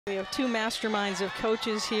We have two masterminds of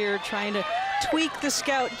coaches here trying to tweak the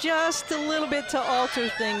scout just a little bit to alter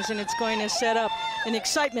things, and it's going to set up an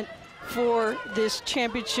excitement for this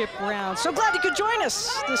championship round. So glad you could join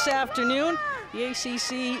us this afternoon. The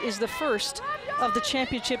ACC is the first of the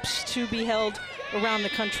championships to be held around the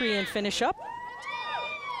country and finish up.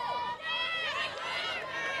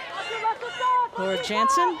 Laura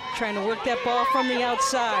Jansen trying to work that ball from the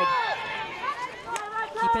outside.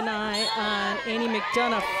 Keep an eye on Annie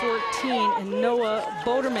McDonough, 14, and Noah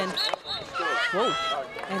Boderman. Whoa,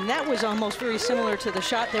 and that was almost very similar to the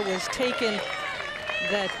shot that was taken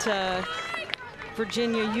that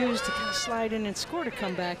Virginia used to kind of slide in and score to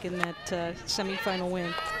come back in that semifinal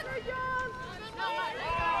win.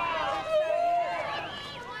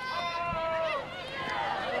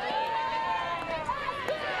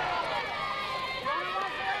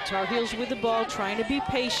 Tar Heels with the ball, trying to be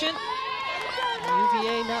patient.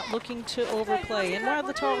 UVA not looking to overplay. And while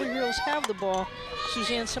the Tar Heels have the ball,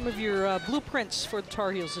 Suzanne, some of your blueprints for the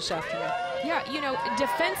Tar Heels this afternoon. Yeah, you know,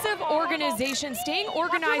 defensive organization, staying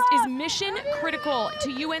organized is mission critical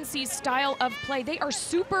to UNC's style of play. They are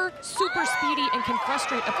super speedy and can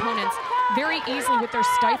frustrate opponents very easily with their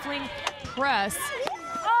stifling press.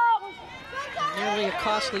 Nearly a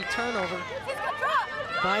costly turnover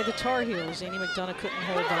by the Tar Heels. Annie McDonough couldn't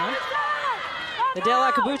hold on.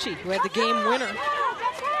 Adele Akabuchi, who had the game winner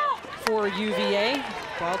for UVA.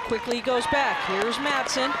 Ball quickly goes back. Here's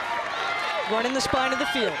Matson running the spine of the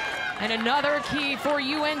field. And another key for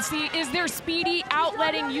UNC is their speedy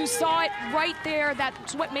outletting. You saw it right there.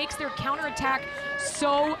 That's what makes their counterattack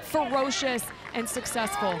so ferocious and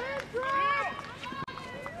successful.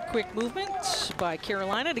 Quick movement by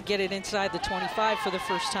Carolina to get it inside the 25 for the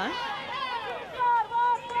first time.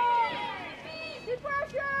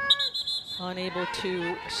 Unable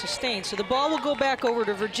to sustain. So the ball will go back over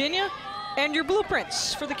to Virginia. And your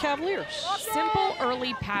blueprints for the Cavaliers. Simple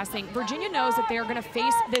early passing. Virginia knows that they are going to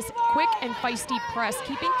face this quick and feisty press.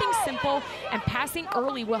 Keeping things simple and passing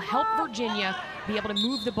early will help Virginia be able to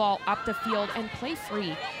move the ball up the field and play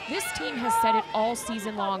free. This team has said it all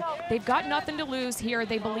season long. They've got nothing to lose here.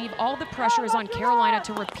 They believe all the pressure is on Carolina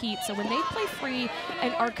to repeat. So when they play free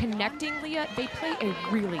and are connecting, Leah, they play a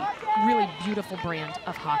really beautiful brand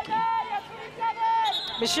of hockey.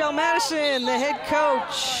 Michelle Madison, the head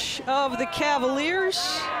coach of the Cavaliers.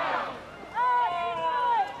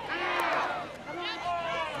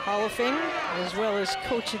 Hall of Famer, as well as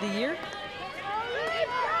Coach of the Year.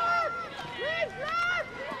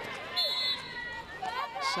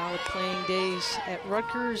 Solid playing days at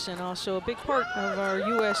Rutgers, and also a big part of our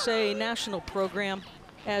USA national program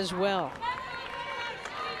as well.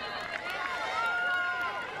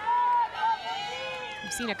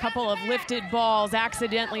 Seen a couple of lifted balls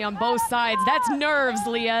accidentally on both sides. That's nerves,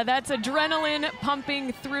 Leah. That's adrenaline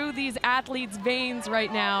pumping through these athletes' veins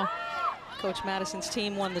right now. Coach Madison's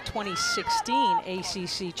team won the 2016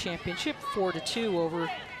 ACC Championship 4-2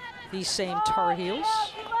 over these same Tar Heels.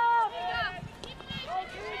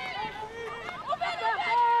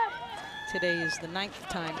 Today is the 9th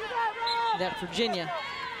time that Virginia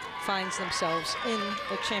finds themselves in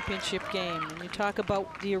the championship game. And you talk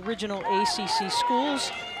about the original ACC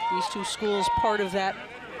schools, these two schools part of that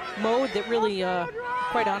mode that really,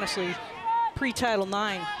 quite honestly, pre-Title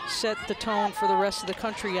IX set the tone for the rest of the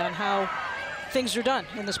country on how things are done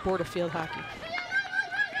in the sport of field hockey.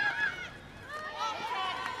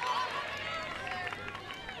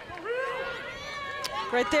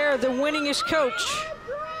 Right there, the winningest coach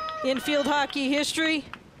in field hockey history.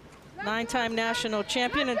 9-time national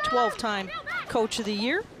champion and 12-time Coach of the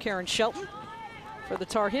Year, Karen Shelton for the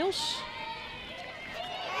Tar Heels.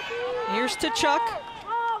 Here's to Chuck.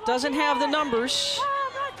 Doesn't have the numbers,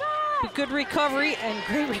 but good recovery and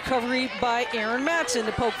great recovery by Erin Matson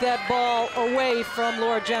to poke that ball away from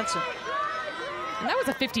Laura Jensen. And that was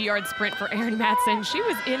a 50-yard sprint for Erin Matson. She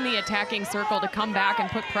was in the attacking circle to come back and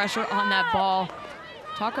put pressure on that ball.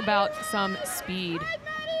 Talk about some speed.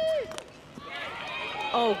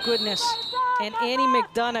 Oh, goodness. And Annie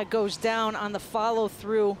McDonough goes down on the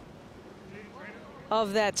follow-through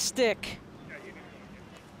of that stick.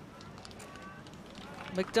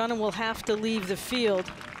 McDonough will have to leave the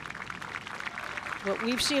field. But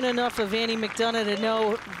we've seen enough of Annie McDonough to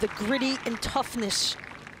know the gritty and toughness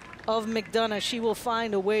of McDonough. She will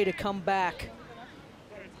find a way to come back.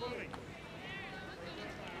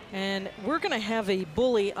 And we're going to have a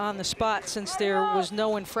bully on the spot since there was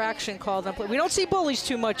no infraction called on play. We don't see bullies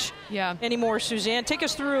too much anymore, Suzanne. Take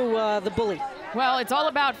us through the bully. Well, it's all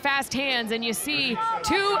about fast hands, and you see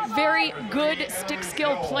two very good stick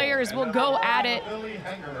skill players will go at it.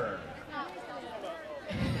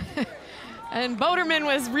 And Boderman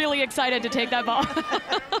was really excited to take that ball.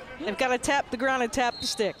 They've got to tap the ground and tap the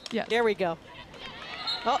stick. Yes. There we go.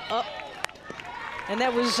 And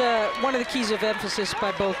that was one of the keys of emphasis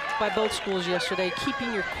by both schools yesterday,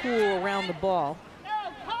 keeping your cool around the ball.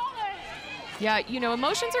 Yeah, you know,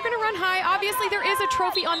 emotions are going to run high. Obviously, there is a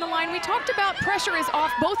trophy on the line. We talked about pressure is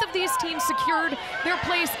off. Both of these teams secured their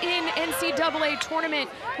place in NCAA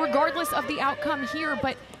tournament, regardless of the outcome here.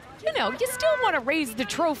 But, you know, you still want to raise the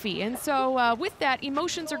trophy. And so with that,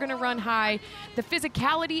 emotions are going to run high. The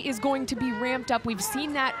physicality is going to be ramped up. We've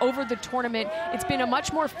seen that over the tournament. It's been a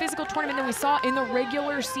much more physical tournament than we saw in the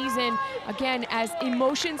regular season. Again, as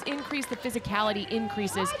emotions increase, the physicality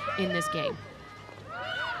increases in this game.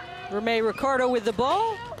 Romay Ricardo with the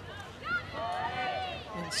ball.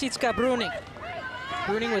 And Sitska Bruning.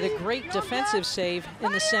 Bruning with a great defensive save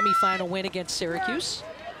in the semifinal win against Syracuse.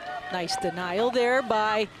 Nice denial there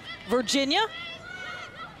by Virginia.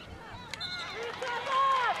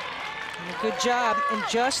 And a good job in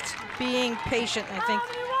just being patient. I think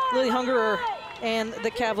Lily Hungerer and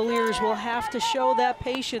the Cavaliers will have to show that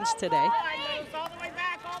patience today.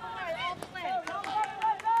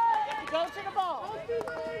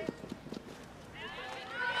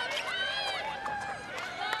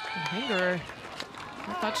 Hungerer,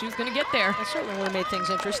 I thought she was going to get there. That certainly would have made things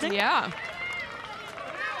interesting. Yeah.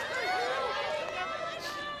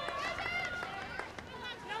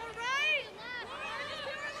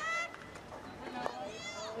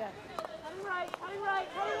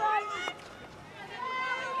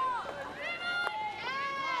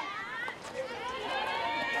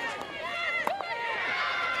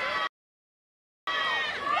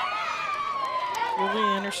 Lily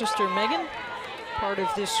and her sister Megan, part of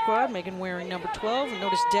this squad. Megan wearing number 12. And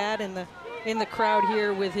notice Dad in the crowd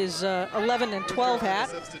here with his 11 and 12 hat,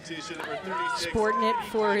 sporting it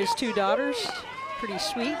for his two daughters. Pretty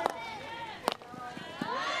sweet.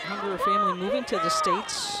 Hungerer family moving to the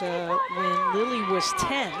States when Lily was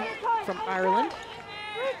 10 from Ireland.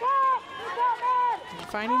 And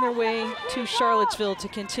finding their way to Charlottesville to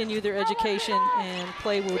continue their education and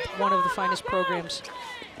play with one of the finest programs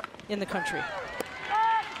in the country.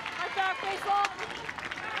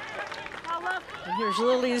 And here's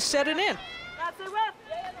Lily to set it in.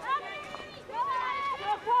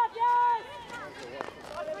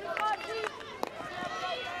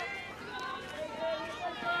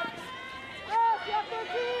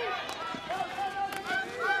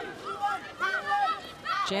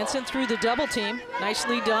 Jansen through the double team.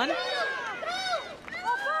 Nicely done.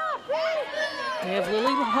 We have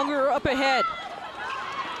Lily Hungerer up ahead.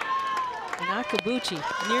 And Akabuchi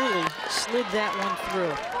nearly slid that one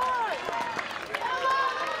through.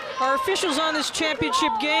 Our officials on this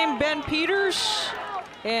championship game, Ben Peters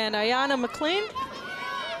and Ayanna McLean.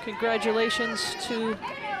 Congratulations to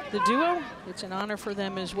the duo. It's an honor for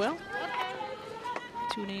them as well.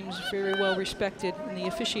 Two names very well respected in the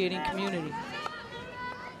officiating community.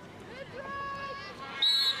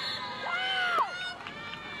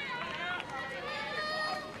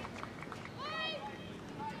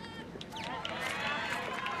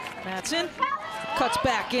 Matson cuts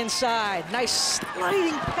back inside. Nice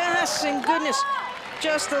sliding pass, and goodness,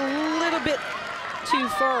 just a little bit too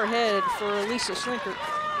far ahead for Lisa Slinkert.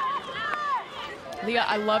 Leah,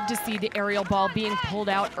 I love to see the aerial ball being pulled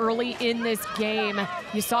out early in this game.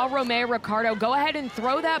 You saw Romay Ricardo go ahead and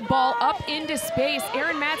throw that ball up into space.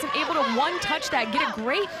 Erin Matson able to one-touch that, get a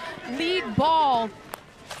great lead ball.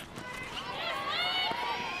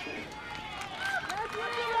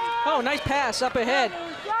 Oh, nice pass up ahead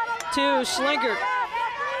to Slinkert.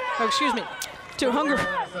 Oh, excuse me, to Hungerer.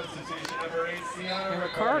 And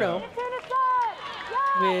Ricardo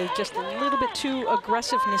with just a little bit too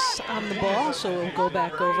aggressiveness on the ball, so it'll go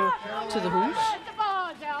back over to the Hoos.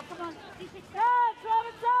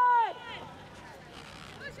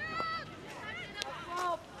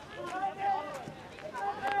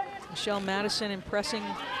 Michelle Madison impressing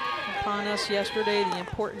upon us yesterday the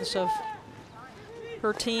importance of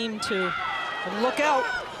her team to look out.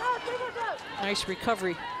 Nice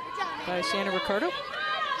recovery by Sandra Ricardo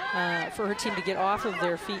for her team to get off of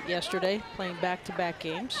their feet yesterday, playing back-to-back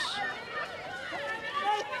games.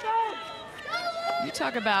 You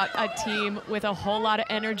talk about a team with a whole lot of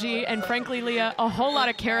energy and, frankly, Leah, a whole lot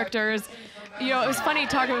of characters. You know, it was funny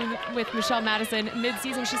talking with Michelle Madison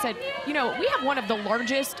mid-season. She said, you know, we have one of the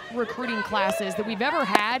largest recruiting classes that we've ever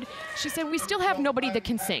had. She said, we still have nobody that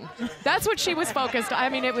can sing. That's what she was focused on. I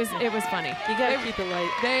mean, it was funny. You got to keep it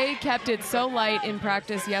light. They kept it so light in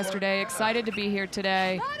practice yesterday. Excited to be here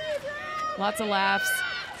today. Lots of laughs.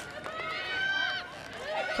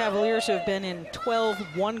 Cavaliers have been in 12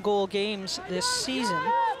 one-goal games this season.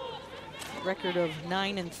 record of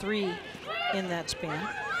 9-3 in that span.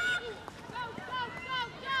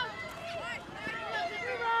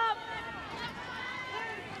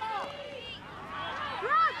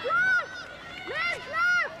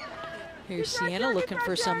 Here's Sienna looking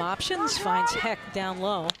for some options, finds Heck down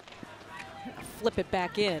low. Flip it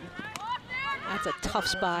back in. That's a tough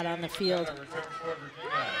spot on the field.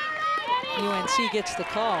 UNC gets the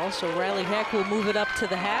call, so Riley Heck will move it up to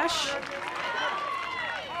the hash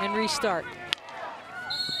and restart.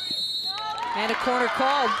 And a corner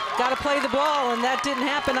called. Got to play the ball, and that didn't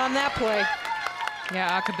happen on that play.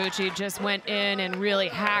 Yeah, Akabuchi just went in and really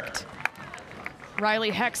hacked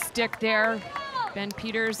Riley Heck's stick there. Ben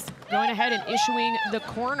Peters going ahead and issuing the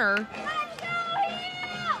corner.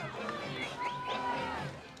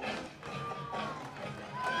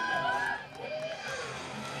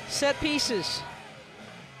 Set pieces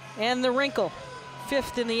and the wrinkle.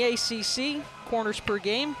 5th in the ACC, corners per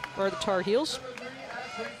game are the Tar Heels.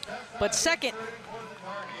 But 2nd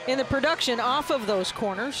in the production off of those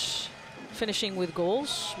corners, finishing with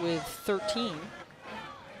goals with 13.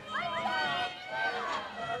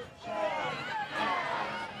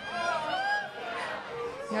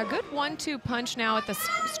 Yeah, good 1-2 punch now at the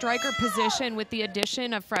striker position with the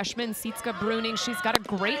addition of freshman Sietske Bruning. She's got a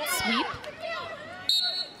great sweep.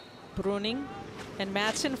 Bruning and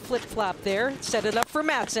Madsen flip-flop there. Set it up for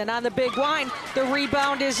Madsen on the big line. The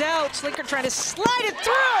rebound is out. Slinker trying to slide it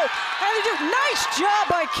through. And they do nice job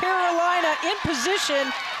by Carolina in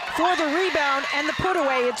position for the rebound and the put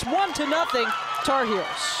away. It's 1-0 Tar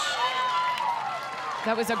Heels.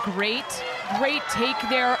 That was a great take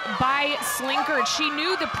there by Slinker. She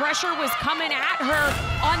knew the pressure was coming at her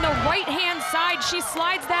on the right-hand side. She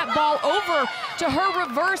slides that ball over to her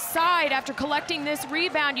reverse side after collecting this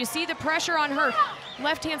rebound. You see the pressure on her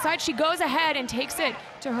left-hand side. She goes ahead and takes it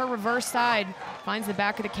to her reverse side. Finds the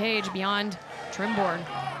back of the cage beyond Trimborn.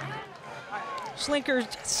 Slinker's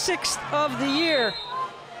 6th of the year.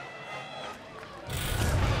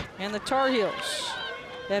 And the Tar Heels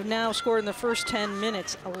have now scored in the first 10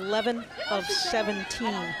 minutes, 11 of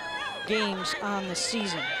 17 games on the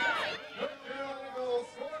season.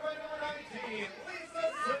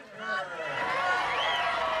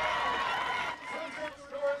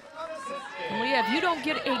 And Leah, if you don't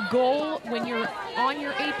get a goal when you're on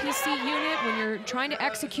your APC unit, when you're trying to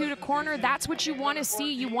execute a corner, that's what you want to see.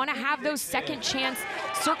 You want to have those second chance,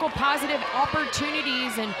 circle positive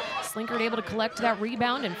opportunities, and Slinker able to collect that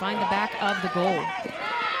rebound and find the back of the goal.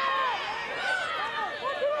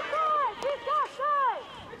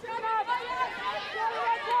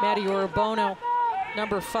 Maddie Orobono,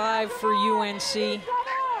 number 5 for UNC,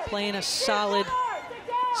 playing a solid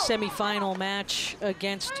semifinal match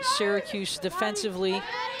against Syracuse defensively,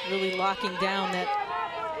 really locking down that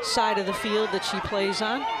side of the field that she plays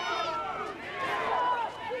on.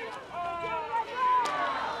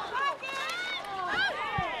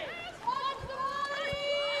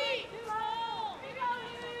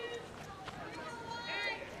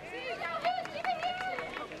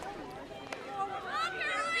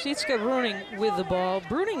 Sietske Bruning with the ball.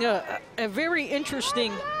 Bruning, a very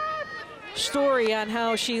interesting story on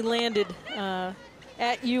how she landed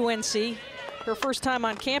at UNC. Her first time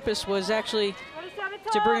on campus was actually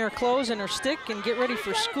to bring her clothes and her stick and get ready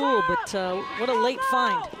for school, but what a late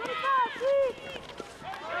find.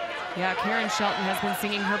 Yeah, Karen Shelton has been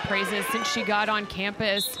singing her praises since she got on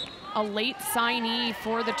campus. A late signee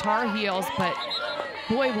for the Tar Heels, but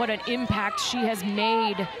boy, what an impact she has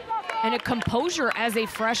made. And a composure as a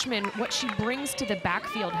freshman. What she brings to the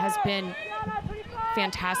backfield has been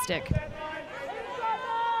fantastic.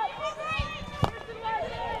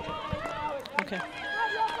 Okay.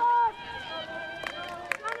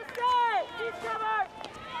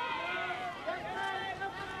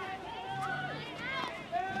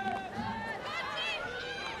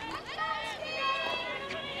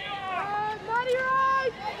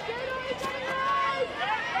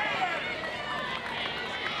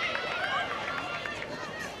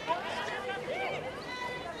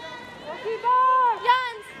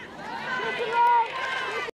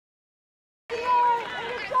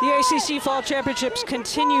 The ACC Fall Championships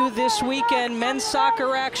continue this weekend. Men's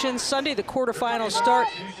soccer action Sunday. The quarterfinals start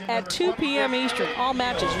at 2 p.m. Eastern. All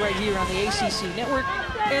matches right here on the ACC Network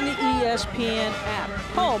and the ESPN app.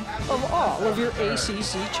 Home of all of your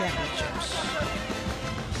ACC championships.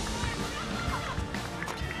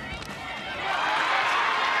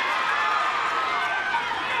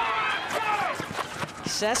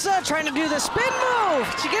 Sessa trying to do the spin move.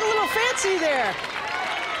 She get a little fancy there.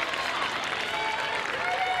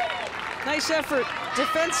 Nice effort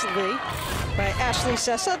defensively by Ashley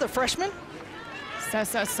Sessa, the freshman.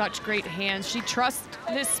 Sessa, such great hands. She trusts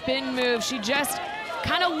this spin move. She just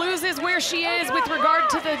kind of loses where she is with regard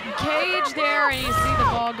to the cage there, and you see the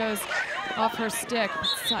ball goes off her stick.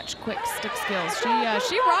 Such quick stick skills.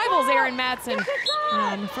 She rivals Erin Matson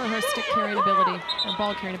for her stick carrying ability, or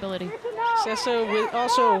ball carrying ability. Sessa with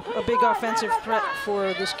also a big offensive threat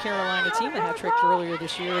for this Carolina team. A hat trick earlier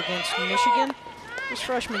this year against Michigan. This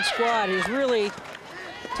freshman squad is really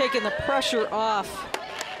taking the pressure off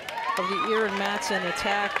of the Erin Matson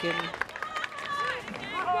attack, and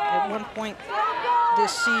at one point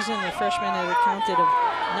this season, the freshman had accounted of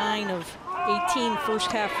 9 of 18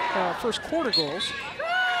 first quarter goals.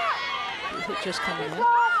 Hit just coming in.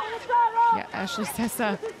 Yeah, Ashley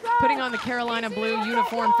Sessa putting on the Carolina blue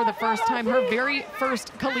uniform for the first time, her very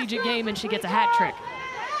first collegiate game, and she gets a hat trick.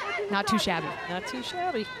 Not too shabby. Not too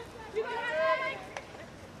shabby.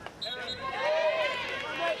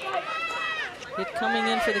 Hit coming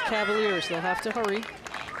in for the Cavaliers. They'll have to hurry.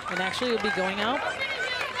 And actually it'll be going out.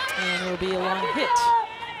 And it'll be a long hit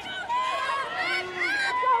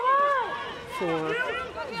for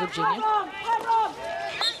Virginia.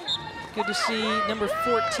 Good to see number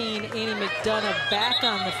 14, Annie McDonough, back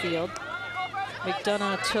on the field.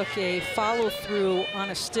 McDonough took a follow-through on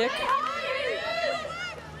a stick.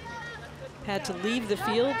 Had to leave the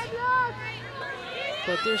field.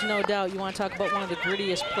 But there's no doubt, you want to talk about one of the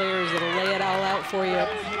grittiest players that'll lay it all out for you.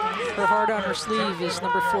 Her heart on her sleeve is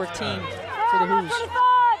number 14 for the Hoos.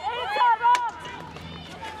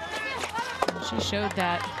 She showed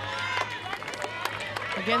that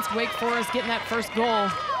against Wake Forest, getting that first goal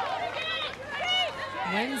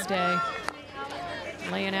Wednesday.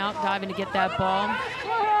 Laying out, diving to get that ball.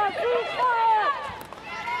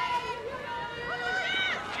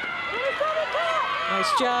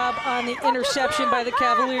 Nice job on the interception by the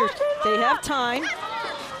Cavaliers. They have time,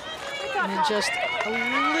 and then just a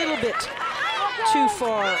little bit too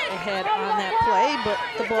far ahead on that play, but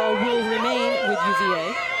the ball will remain with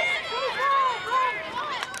UVA.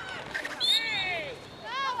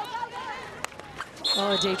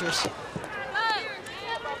 Oh, dangerous.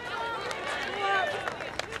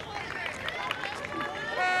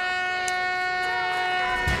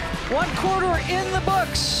 One quarter in the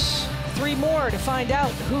books. 3 more to find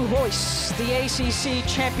out who hoists the ACC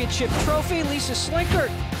Championship trophy. Lisa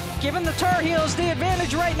Slinkert giving the Tar Heels the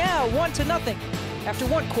advantage right now, 1-0 after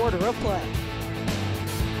 1 quarter of play.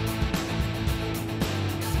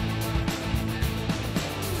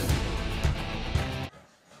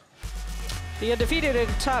 The undefeated and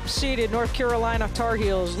top-seeded North Carolina Tar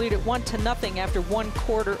Heels lead at 1-0 after 1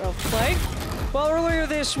 quarter of play. Well, earlier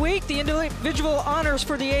this week, the individual honors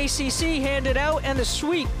for the ACC handed out, and the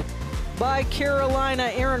sweep by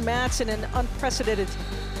Carolina. Erin Matson, an unprecedented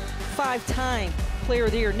 5-time Player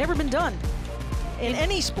of the Year. Never been done in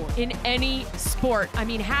any sport. In any sport. I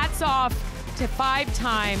mean, hats off to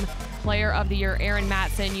 5-time Player of the Year, Erin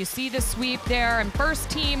Matson. You see the sweep there, and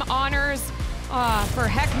first team honors for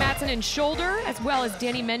Heck, Matson, and Shoulder, as well as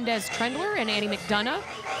Danny Mendez-Trendler and Annie McDonough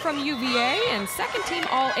from UVA, and second team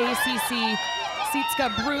All-ACC, Sitska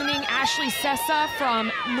Bruning, Ashley Sessa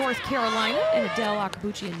from North Carolina, and Adele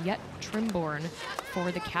Akabuchi and Yet Trimborn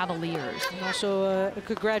for the Cavaliers. And also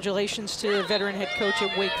congratulations to veteran head coach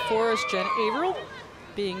at Wake Forest, Jen Averill,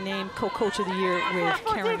 being named co-coach of the year with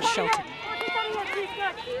Karen Shelton.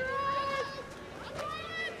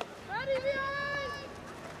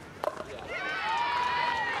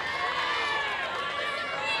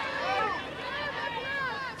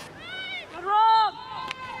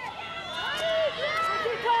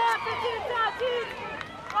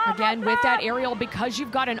 Again, with that aerial, because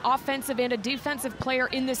you've got an offensive and a defensive player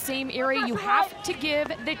in the same area, you have to give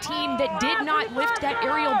the team that did not lift that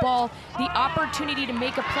aerial ball the opportunity to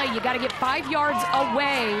make a play. You got to get 5 yards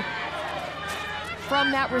away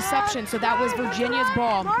from that reception. So that was Virginia's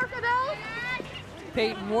ball.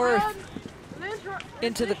 Peyton Worth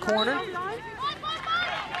into the corner.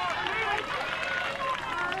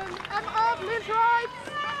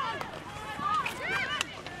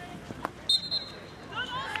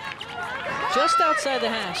 Just outside the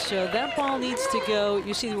hash, so that ball needs to go.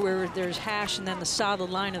 You see where there's hash and then the solid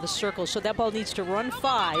line of the circle, so that ball needs to run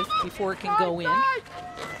 5 before it can go in.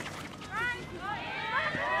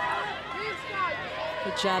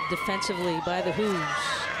 Good job defensively by the Hoos.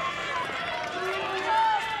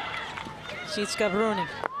 Sitska Bruning.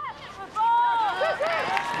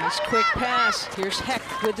 Nice quick pass. Here's Heck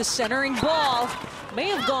with the centering ball. May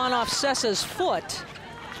have gone off Sessa's foot,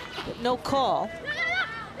 but no call.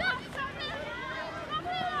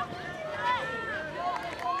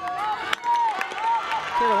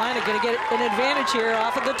 Carolina going to get an advantage here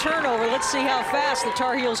off of the turnover. Let's see how fast the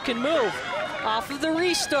Tar Heels can move. Off of the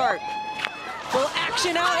restart. Little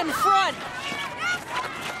action out in front.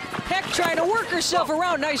 Peck trying to work herself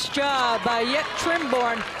around. Nice job by Yet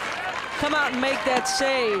Trimborn. Come out and make that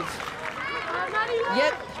save.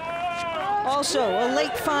 Yet also a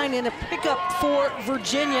late find and a pickup for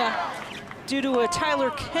Virginia due to a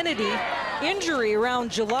Tyler Kennedy injury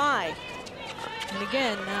around July. And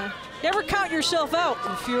again, never count yourself out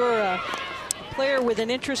if you're a player with an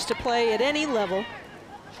interest to play at any level.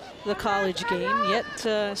 The college game,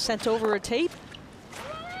 Yet sent over a tape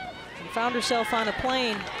and found herself on a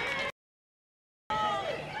plane.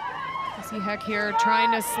 See Heck here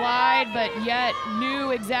trying to slide, but Yet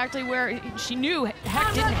knew exactly where, she knew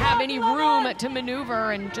Heck didn't have any room to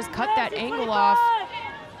maneuver and just cut that angle off.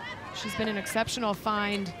 She's been an exceptional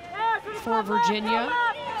find for Virginia.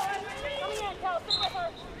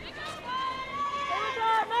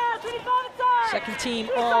 Second team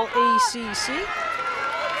All ACC.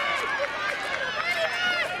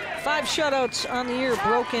 5 shutouts on the year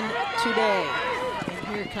broken today.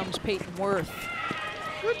 And here comes Peyton Worth.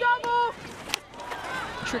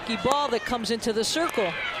 Tricky ball that comes into the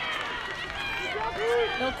circle.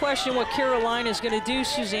 No question what Carolina is going to do,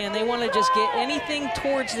 Suzanne. They want to just get anything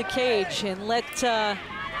towards the cage and let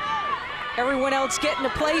everyone else get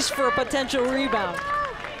into place for a potential rebound.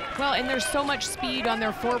 Well, and there's so much speed on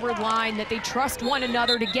their forward line that they trust one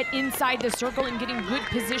another to get inside the circle and get in good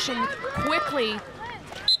position quickly.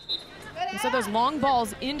 And so those long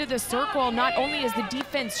balls into the circle, not only is the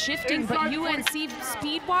defense shifting, but UNC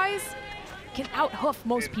speed-wise can out-hoof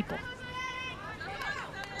most people.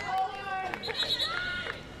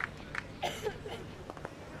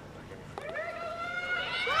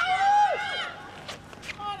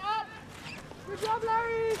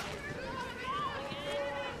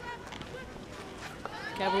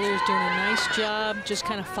 Cavaliers doing a nice job, just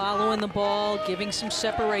kind of following the ball, giving some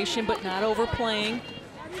separation, but not overplaying.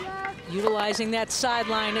 Utilizing that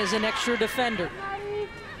sideline as an extra defender.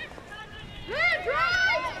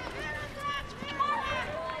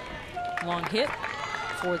 Long hit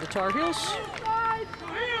for the Tar Heels.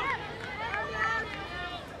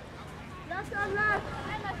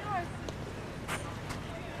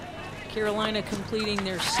 Carolina completing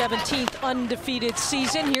their 17th undefeated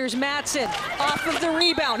season. Here's Matson off of the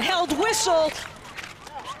rebound, held whistle.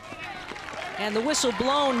 And the whistle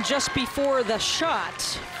blown just before the shot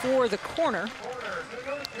for the corner.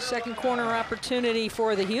 Second corner opportunity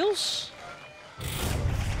for the Heels.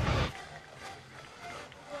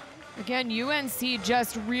 Again, UNC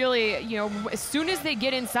just really, you know, as soon as they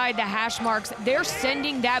get inside the hash marks, they're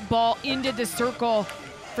sending that ball into the circle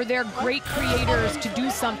for their great creators to do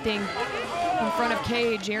something in front of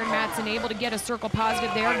cage. Aaron Matson able to get a circle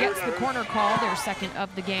positive there, gets the corner call, their second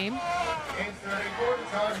of the game.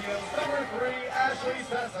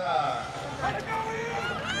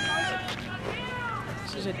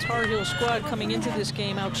 This is a Tar Heel squad coming into this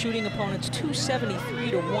game out shooting opponents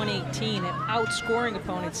 273 to 118 and outscoring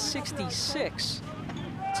opponents 66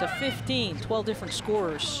 to 15. 12 different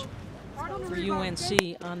scorers for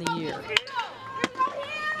UNC on the year.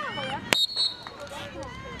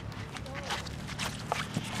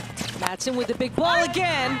 Matson with the big ball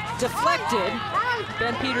again, deflected.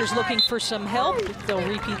 Ben Peters looking for some help. They'll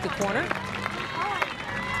repeat the corner.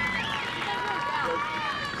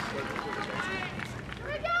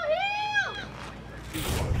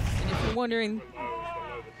 And if you're wondering,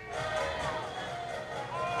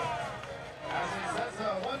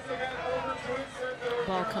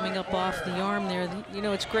 ball coming up off the arm there. You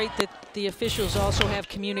know, it's great that the officials also have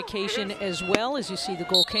communication as well, as you see the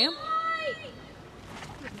goal cam.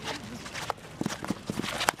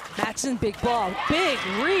 Matson, big ball, big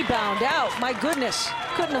rebound out. My goodness,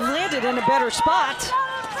 couldn't have landed in a better spot.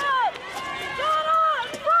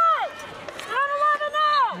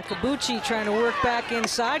 Nakabuchi trying to work back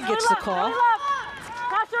inside, gets the call.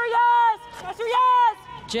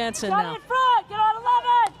 Jensen now.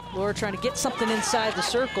 Laura trying to get something inside the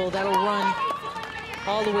circle. That'll run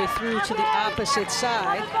all the way through to the opposite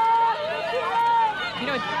side. You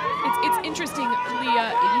know, it's interesting,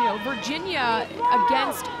 Leah, you know, Virginia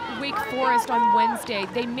against Wake Forest on Wednesday,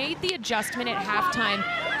 they made the adjustment at halftime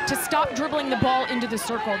to stop dribbling the ball into the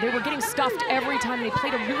circle. They were getting stuffed every time. They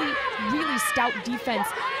played a really, really stout defense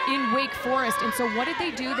in Wake Forest. And so what did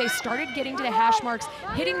they do? They started getting to the hash marks,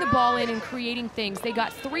 hitting the ball in and creating things. They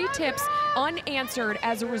got 3 tips unanswered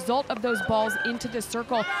as a result of those balls into the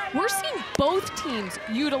circle. We're seeing both teams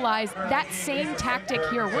utilize that same tactic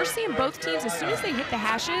here. We're seeing both teams, as soon as they hit the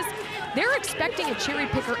hashes, they're expecting a cherry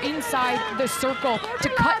picker inside the circle to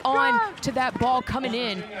cut on to that ball coming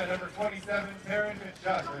in.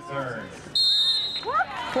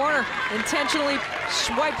 Corner intentionally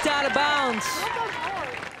swiped out of bounds.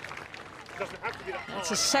 It's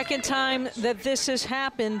the second time that this has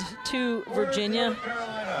happened to Virginia.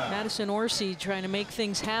 Madison Orsi trying to make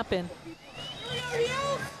things happen.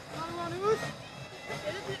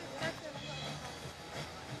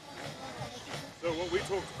 So what we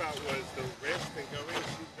talked about was the risk and going and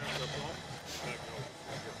shoot down the block.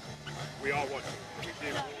 We are watching. We do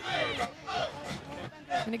know about that.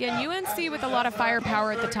 And again, UNC with a lot of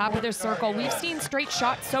firepower at the top of their circle. We've seen straight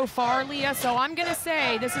shots so far, Leah, so I'm going to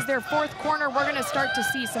say this is their fourth corner. We're going to start to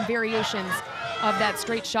see some variations of that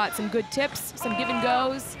straight shot, some good tips, some give and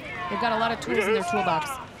goes. They've got a lot of tools in their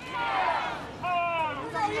toolbox.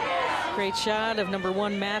 Great shot of number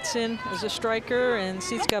 1 Matson as a striker, and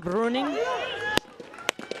Sitka Bruning,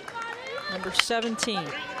 number 17.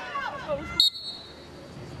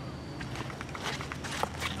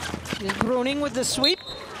 Bruning with the sweep,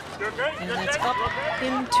 and that's up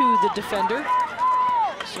into the defender.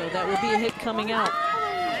 So that will be a hit coming out.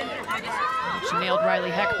 She nailed Riley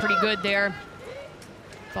Heck pretty good there.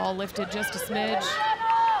 Ball lifted just a smidge.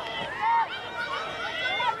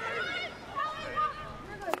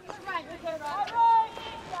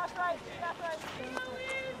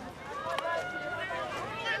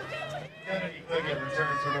 Kennedy Quiggett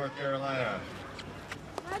returns for North Carolina.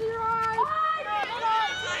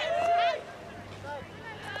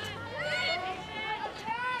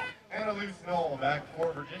 Anna Luce Knoll back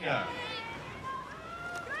for Virginia.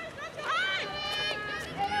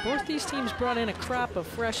 Both these teams brought in a crop of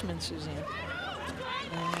freshmen, Suzanne.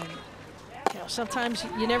 And, you know, sometimes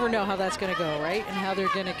you never know how that's going to go, right? And how they're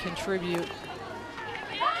going to contribute.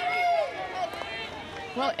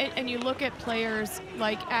 Well, and you look at players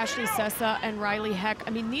like Ashley Sessa and Riley Heck.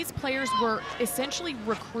 I mean, these players were essentially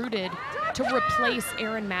recruited to replace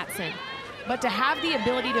Erin Matson. But to have the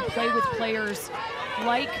ability to play with players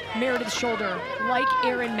like Meredith Shoulder, like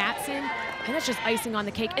Erin Matson, and that's just icing on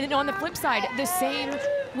the cake. And then on the flip side, the same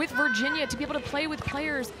with Virginia, to be able to play with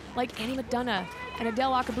players like Annie McDonough and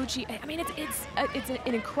Adele Akabuchi. I mean, it's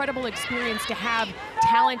an incredible experience to have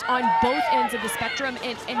talent on both ends of the spectrum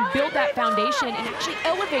and build that foundation and actually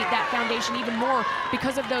elevate that foundation even more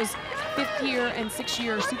because of those 5th year and 6th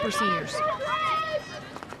year super seniors.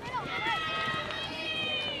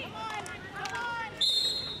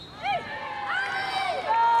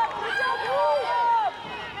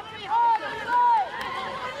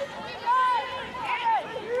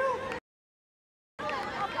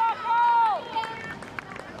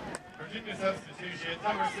 Substitution,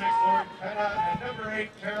 number 6, Lauren Penna, and number 8,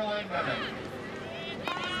 Caroline Nevin.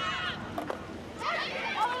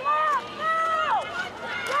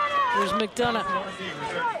 There's McDonough,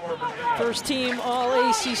 first team all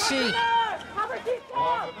ACC.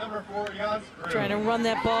 Trying to run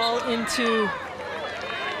that ball into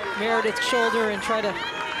Meredith's shoulder and try to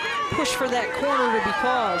push for that corner to be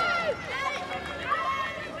called.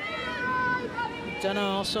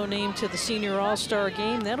 McDonough also named to the Senior All-Star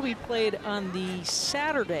game. That'll be played on the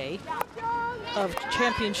Saturday of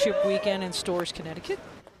Championship weekend in Storrs, Connecticut.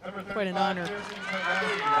 Quite an honor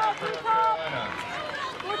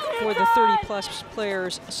for the 30-plus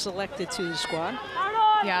players selected to the squad.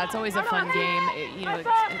 Yeah, it's always a fun game. It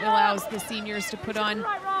allows the seniors to put on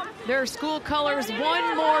their school colors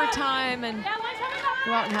one more time and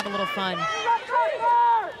go out and have a little fun.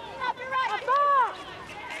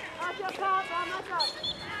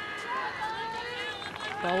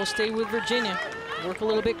 Ball will stay with Virginia. Work a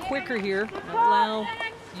little bit quicker here. Allow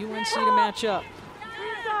UNC to match up.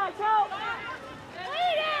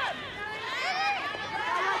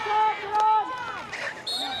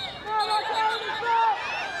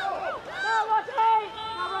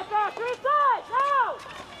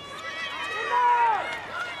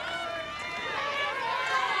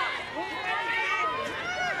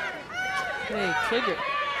 Okay, Quiggett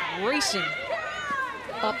racing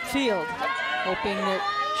upfield, hoping that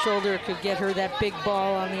Shoulder could get her that big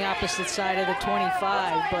ball on the opposite side of the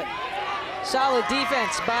 25, but solid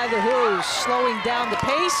defense by the Who's, slowing down the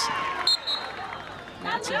pace.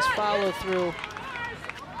 Matson's follow through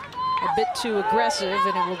a bit too aggressive,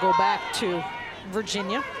 and it will go back to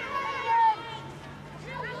Virginia.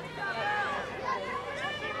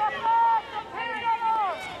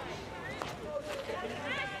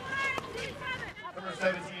 Number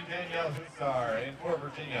 17, Danielle Hussar, in for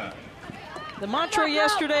Virginia. The mantra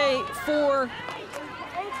yesterday for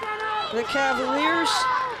the Cavaliers,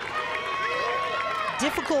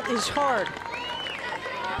 difficult is hard.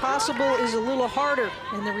 Possible is a little harder,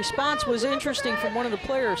 and the response was interesting from one of the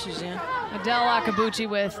players, Suzanne. Adele Akabuchi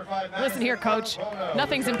with, listen here, coach,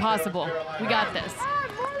 nothing's impossible. We got this.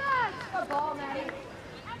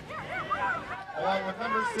 along with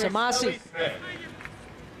number 6, Tomasi Ellie Smith.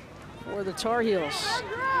 for the Tar Heels.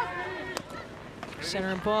 Center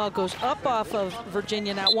and ball goes up off of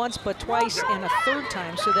Virginia, not once, but twice and a third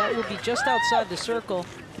time. So that will be just outside the circle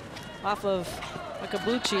off of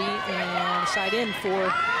Akabuchi and side in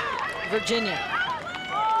for Virginia.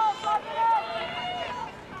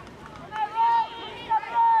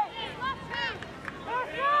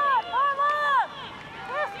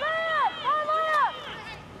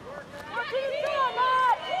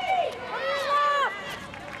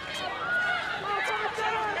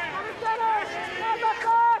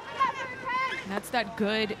 That's that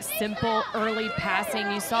good, simple, early passing.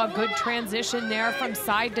 You saw a good transition there from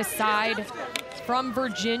side to side from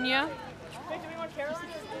Virginia.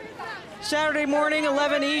 Saturday morning,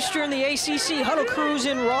 11 Eastern, the ACC Huddle Cruise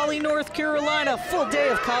in Raleigh, North Carolina. Full day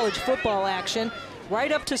of college football action.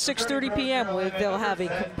 Right up to 6:30 p.m. where they'll have a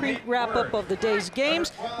complete wrap-up of the day's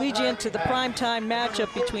games. Lead you into the primetime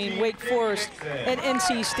matchup between Wake Forest and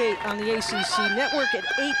NC State on the ACC Network at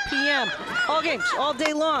 8 p.m. All games, all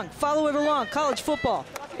day long. Follow it along. College football,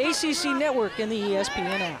 ACC Network, and the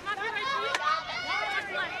ESPN app.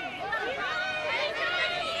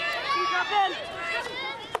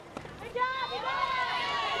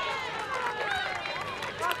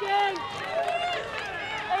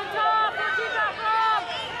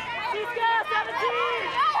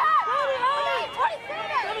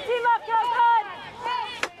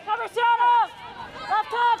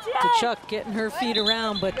 Chuck getting her feet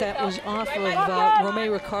around, but that was off of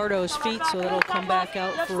Romeo Ricardo's feet, so it'll come back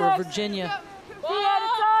out for Virginia.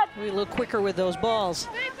 We're a little quicker with those balls.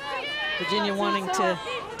 Virginia wanting to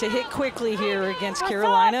hit quickly here against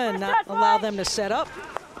Carolina and not allow them to set up.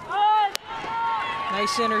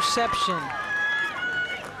 Nice interception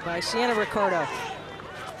by Sienna Ricardo.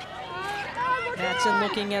 Matson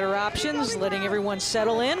looking at her options, letting everyone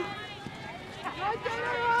settle in.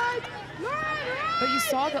 But you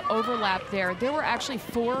saw the overlap there. There were actually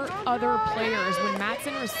 4 other players when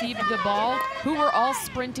Matson received the ball who were all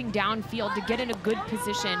sprinting downfield to get in a good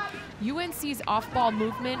position. UNC's off-ball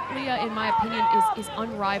movement, Leah, in my opinion, is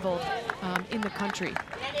unrivaled in the country.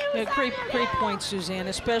 Yeah, great point, Suzanne,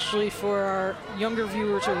 especially for our younger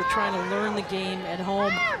viewers who are trying to learn the game at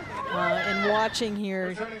home and watching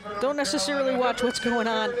here. Don't necessarily watch what's going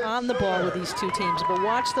on the ball with these two teams, but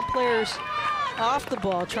watch the players off the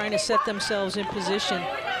ball trying to set themselves in position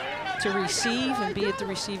to receive and be at the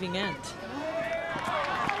receiving end.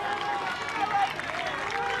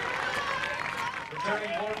 Returning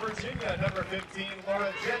for Virginia, number 15,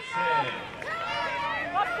 Laura Jensen.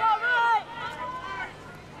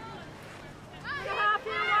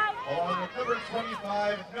 Along with number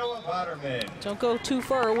 25, Noah Botterman. Don't go too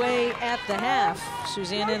far away at the half.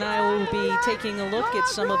 Suzanne and I will be taking a look at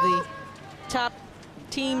some of the top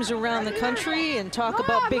teams around the country and talk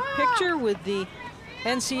about big picture with the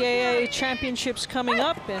NCAA championships coming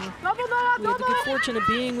up, and we have the good fortune of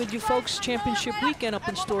being with you folks championship weekend up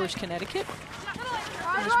in Storrs, Connecticut,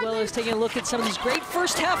 as well as taking a look at some of these great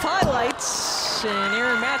first half highlights, and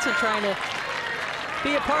Erin Matson trying to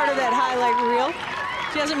be a part of that highlight reel.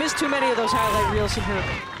 She hasn't missed too many of those highlight reels in her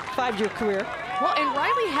 5-year career. Well, and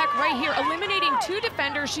Riley Heck right here, eliminating 2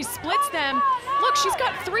 defenders. She splits them. Look, she's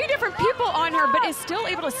got 3 different people on her, but is still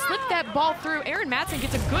able to slip that ball through. Erin Matson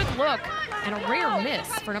gets a good look and a rare miss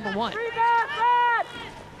for number 1.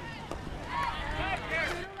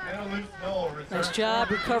 Nice job,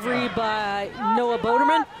 recovery by Noah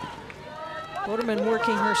Boderman. Boderman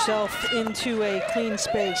working herself into a clean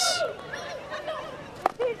space.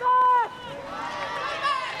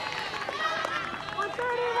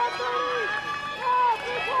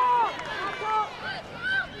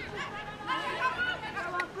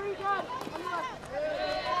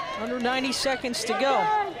 Under 90 seconds to go.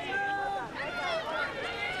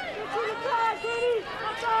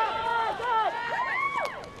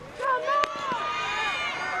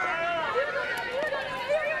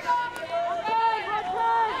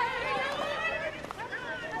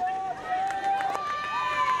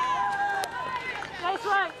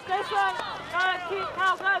 Stay strong.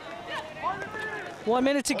 1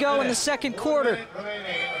 minute to go in the second quarter.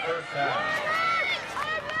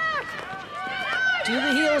 Do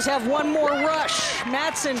the Heels have one more rush?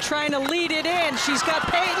 Matson trying to lead it in. She's got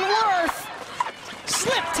Peyton Worth.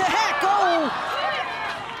 Slip to Heck. Oh!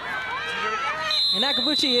 And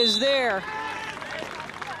Akabuchi is there.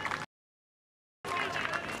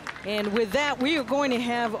 And with that, we are going to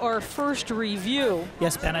have our first review.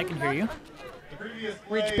 Yes, Ben, I can hear you.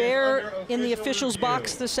 Rich Bear in the officials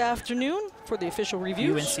box this afternoon for the official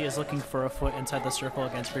reviews. UNC is looking for a foot inside the circle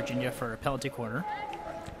against Virginia for a penalty corner.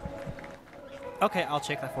 Okay, I'll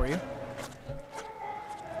check that for you.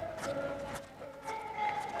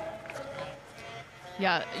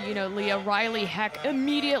 Yeah, you know, Leah, Riley Heck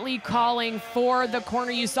immediately calling for the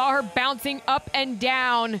corner. You saw her bouncing up and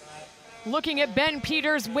down, looking at Ben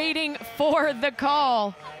Peters, waiting for the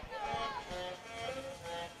call.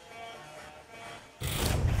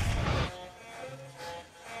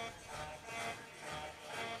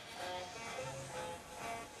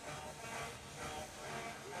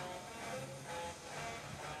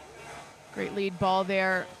 Great lead ball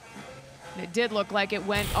there. It did look like it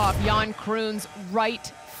went off Jan Kroon's right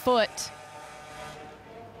foot.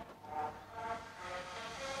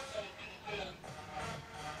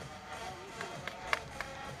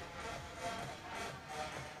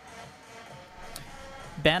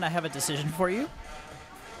 Ben, I have a decision for you.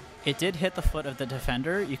 It did hit the foot of the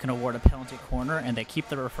defender. You can award a penalty corner, and they keep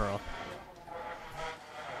the referral.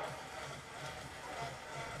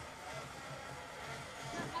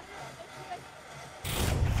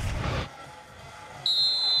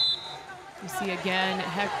 You see again,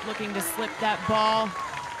 Heck looking to slip that ball.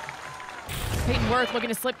 Peyton Worth looking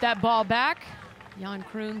to slip that ball back. Jan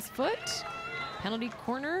Kroon's foot. Penalty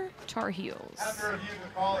corner, Tar Heels. After review, the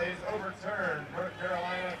call is overturned. North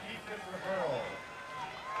Carolina keeps its referral.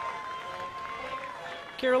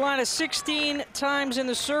 Carolina 16 times in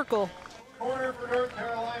the circle. Corner for North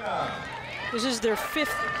Carolina. This is their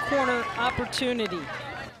 5th corner opportunity.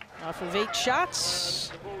 Off of 8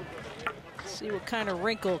 shots. Let's see what kind of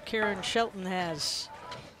wrinkle Karen Shelton has.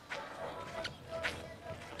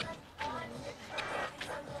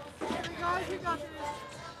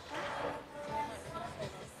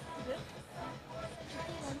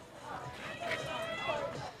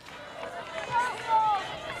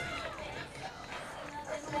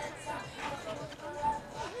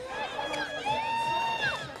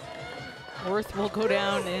 Worth will go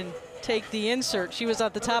down and take the insert. She was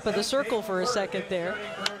at the top of the circle for a second there.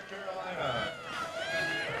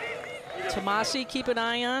 Tomasi, keep an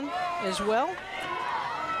eye on as well.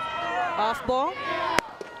 Off ball.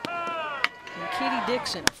 And Katie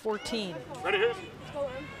Dixon, 14. Ready, hit.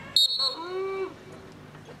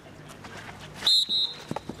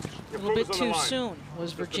 A little bit too soon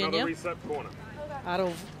was Virginia out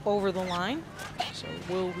of over the line. So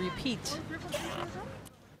we'll repeat.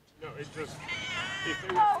 No, it just, if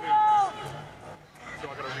it was me, so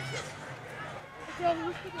I gotta reset.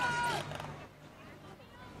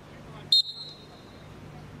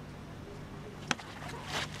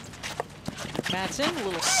 Madsen, a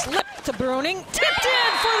little slip to Bruning. Tipped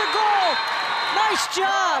in for the goal. Nice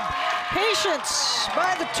job. Patience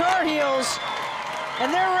by the Tar Heels.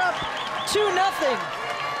 And they're up 2-0.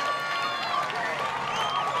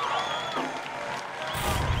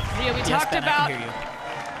 Yeah, we Yes, talked Ben, about I can hear you.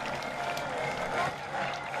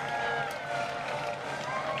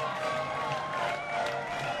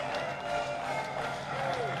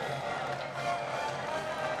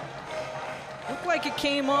 Looked like it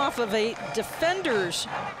came off of a defender's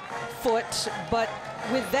foot, but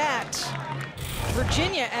with that,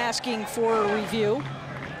 Virginia asking for a review.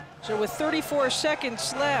 So with 34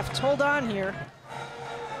 seconds left, hold on here.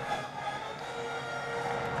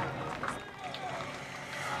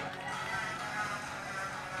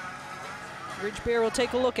 Ridge Bear will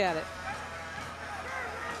take a look at it.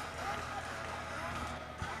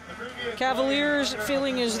 Cavaliers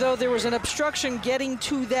feeling as though there was an obstruction getting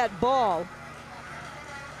to that ball.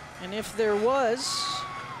 And if there was,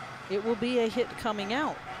 it will be a hit coming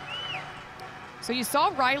out. So you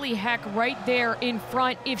saw Riley Heck right there in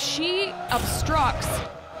front. If she obstructs,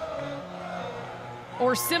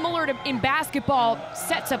 or similar to in basketball,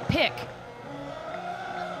 sets a pick,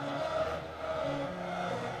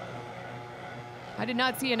 I did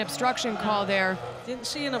not see an obstruction call there. Didn't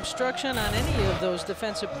see an obstruction on any of those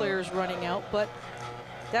defensive players running out, but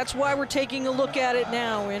that's why we're taking a look at it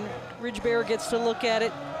now, and Ridge Bear gets to look at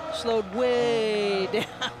it, slowed way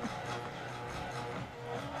down.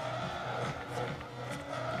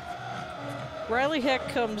 Riley Heck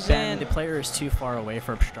comes Ben, in. the player is too far away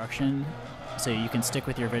for obstruction, so you can stick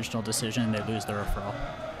with your original decision. They lose the referral.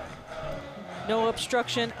 No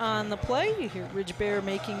obstruction on the play. You hear Ridge Bear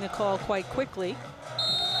making the call quite quickly.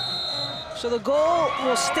 So the goal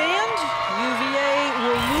will stand. UVA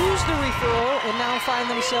will lose the referral and now find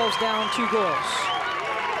themselves down 2 goals.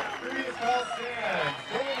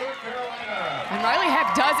 And Riley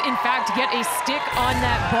Heck does, in fact, get a stick on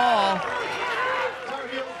that ball.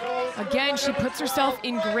 Again, she puts herself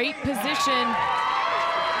in great position.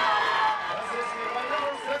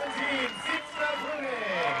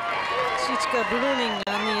 Sitska Bruning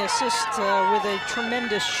on the assist with a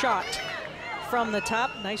tremendous shot from the top.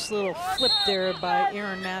 Nice little flip there by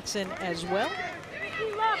Aaron Madsen as well.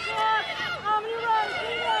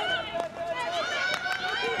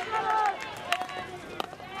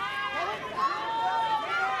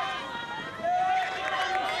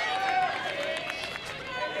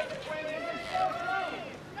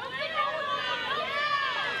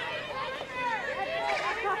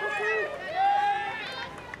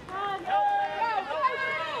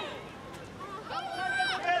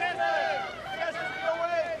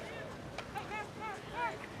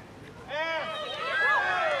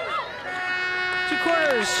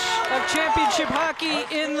 quarters of championship hockey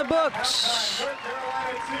in the books.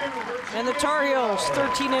 And the Tar Heels,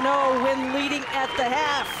 13-0, win leading at the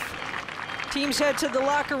half. Teams head to the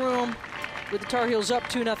locker room with the Tar Heels up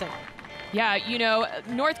 2-0. Yeah, you know,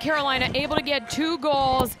 North Carolina able to get 2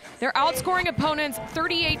 goals. They're outscoring opponents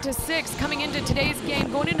 38-6 coming into today's game,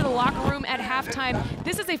 going into the locker room at halftime.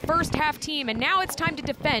 This is a first half team, and now it's time to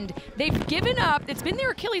defend. They've given up, it's been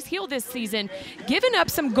their Achilles heel this season, given up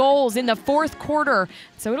some goals in the 4th quarter.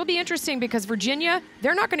 So it'll be interesting because Virginia,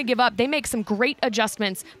 they're not going to give up. They make some great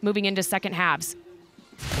adjustments moving into second halves.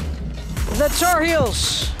 The Tar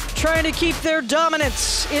Heels trying to keep their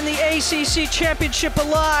dominance in the ACC Championship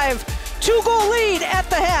alive. 2-goal lead at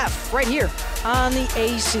the half, right here on the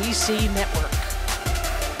ACC Network.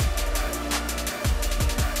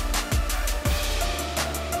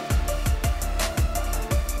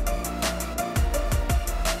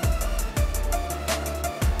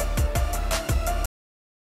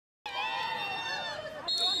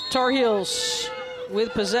 Tar Heels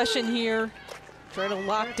with possession here, trying to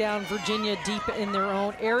lock down Virginia deep in their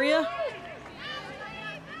own area.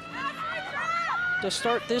 To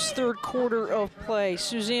start this 3rd quarter of play,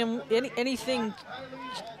 Suzanne, anything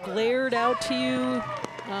glared out to you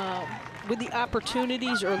with the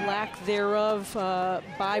opportunities or lack thereof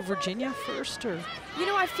by Virginia first? Or? You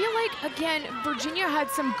know, I feel like, again, Virginia had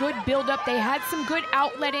some good buildup. They had some good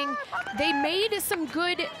outletting. They made some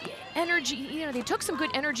good energy. You know, they took some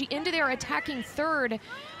good energy into their attacking third.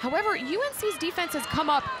 However, UNC's defense has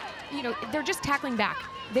come up, you know, they're just tackling back.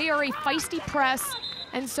 They are a feisty press.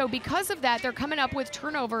 And so because of that, they're coming up with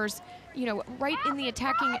turnovers, you know, right in the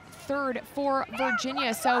attacking third for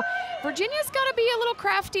Virginia. So Virginia's got to be a little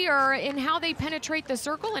craftier in how they penetrate the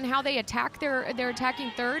circle and how they attack their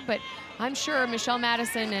attacking third. But I'm sure Michelle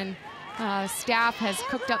Madison and staff has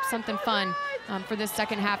cooked up something fun for this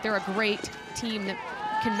second half. They're a great team that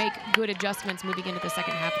can make good adjustments moving into the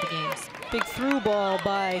second half of the games. Big through ball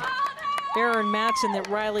by Aaron Matson that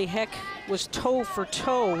Riley Heck was toe for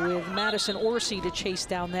toe with Madison Orsi to chase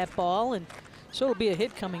down that ball, and so it'll be a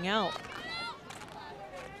hit coming out.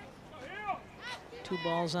 2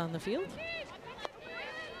 balls on the field.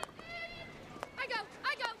 I go.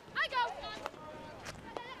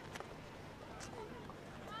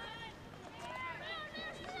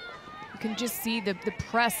 You can just see the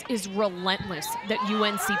press is relentless that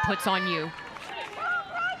UNC puts on you.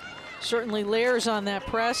 Certainly layers on that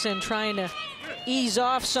press and trying to ease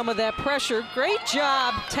off some of that pressure. Great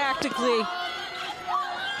job tactically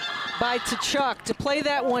by Tkachuk to play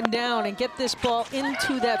that one down and get this ball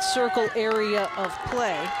into that circle area of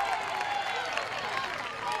play.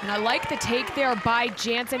 And I like the take there by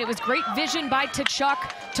Jansen. It was great vision by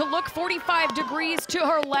Tkachuk to look 45 degrees to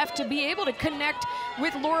her left to be able to connect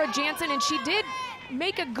with Laura Jansen, and she did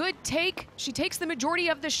make a good take. She takes the majority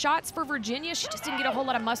of the shots for Virginia. She just didn't get a whole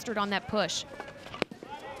lot of mustard on that push.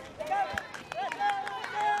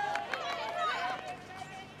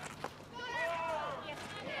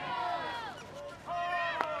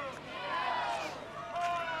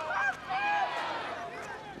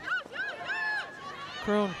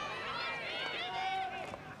 Kroon.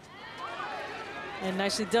 And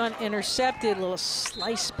nicely done, intercepted. A little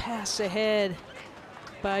slice pass ahead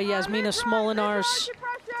by Yasmina Smolinar's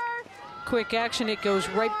quick action. It goes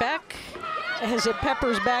right back as it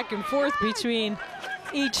peppers back and forth between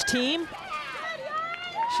each team.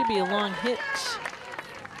 Should be a long hit.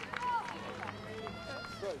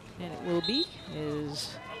 And it will be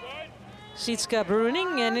as Sietska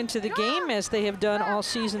Bruning, and into the game, as they have done all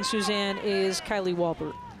season, Suzanne, is Kylie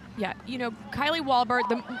Walbert. Yeah, you know, Kylie Walbert,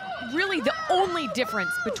 really the only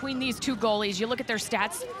difference between these 2 goalies, you look at their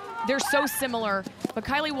stats, they're so similar, but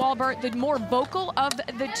Kylie Walbert, the more vocal of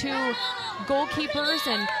the 2 goalkeepers,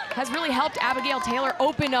 and has really helped Abigail Taylor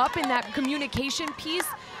open up in that communication piece.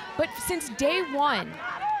 But since day 1,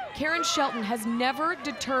 Karen Shelton has never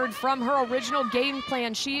deterred from her original game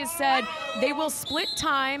plan. She has said they will split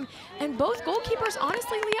time, and both goalkeepers,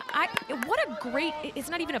 honestly, Leah, what a great, it's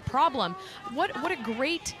not even a problem. What a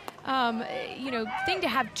great, you know, thing to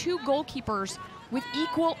have 2 goalkeepers with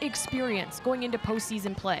equal experience going into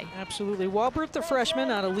postseason play. Absolutely. Walbert, the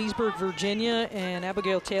freshman out of Leesburg, Virginia, and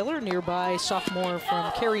Abigail Taylor, nearby sophomore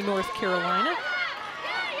from Cary, North Carolina.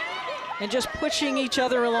 And just pushing each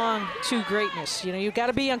other along to greatness. You know, you've got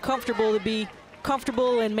to be uncomfortable to be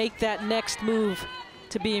comfortable and make that next move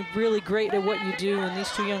to be really great at what you do. And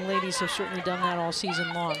these 2 young ladies have certainly done that all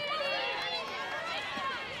season long.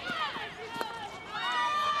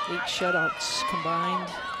 8 shutouts combined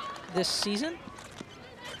this season.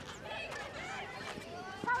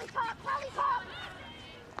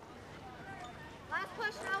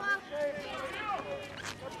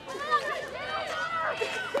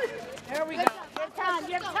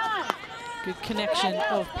 Good connection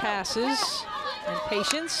of passes and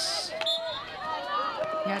patience.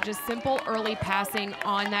 Yeah, just simple early passing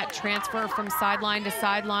on that transfer from sideline to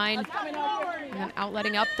sideline, and then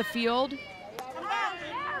outletting up the field.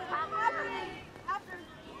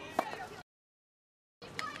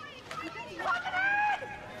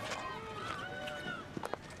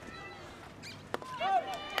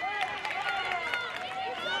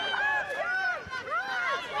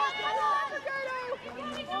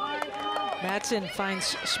 Matson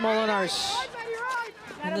finds Smolinars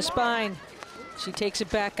in the spine. She takes it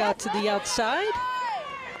back out to the outside.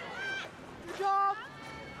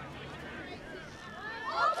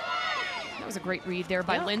 That was a great read there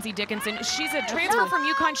by Lindsay Dickinson. She's a transfer from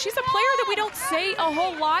UConn. She's a player that we don't say a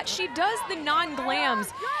whole lot. She does the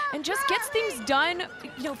non-glams and just gets things done,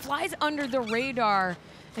 you know, flies under the radar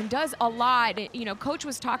and does a lot. You know, Coach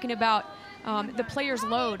was talking about the player's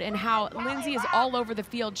load and how Lindsay is all over the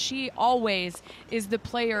field. She always is the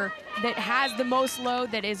player that has the most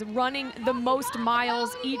load, that is running the most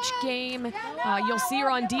miles each game. You'll see her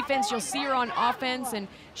on defense, you'll see her on offense, and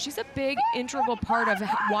she's a big integral part of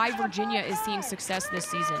why Virginia is seeing success this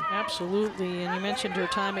season. Absolutely, and you mentioned her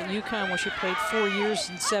time at UConn where she played 4 years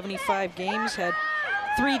and 75 games, had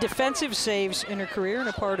 3 defensive saves in her career, and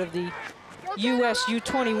a part of the US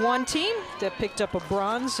U21 team that picked up a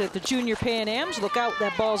bronze at the Junior Pan Ams. Look out,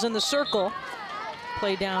 that ball's in the circle.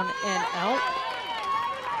 Play down and out.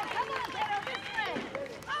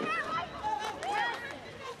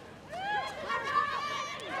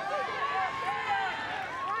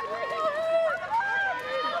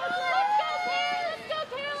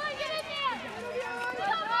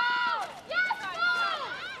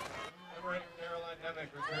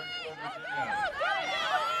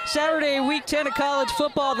 Saturday, week 10 of college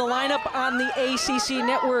football. The lineup on the ACC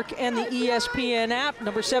Network and the ESPN app.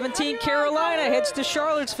 Number 17, Carolina, heads to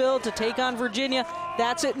Charlottesville to take on Virginia.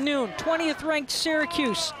 That's at noon. 20th ranked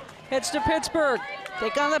Syracuse heads to Pittsburgh,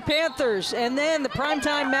 take on the Panthers. And then the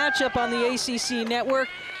primetime matchup on the ACC Network.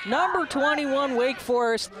 Number 21, Wake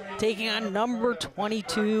Forest, taking on number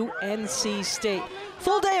 22, NC State.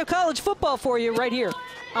 Full day of college football for you right here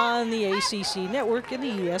on the ACC Network and the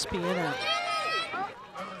ESPN app.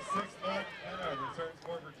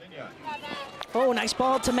 Oh, nice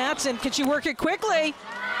ball to Matson. Can she work it quickly?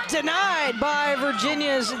 Denied by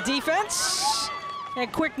Virginia's defense. And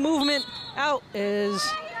quick movement out as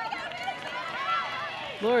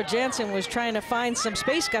Laura Jansen was trying to find some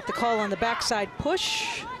space. Got the call on the backside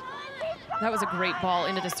push. That was a great ball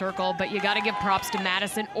into the circle, but you got to give props to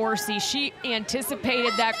Madison Orsi. She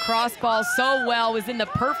anticipated that cross ball so well, was in the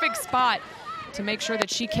perfect spot to make sure that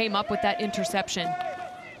she came up with that interception.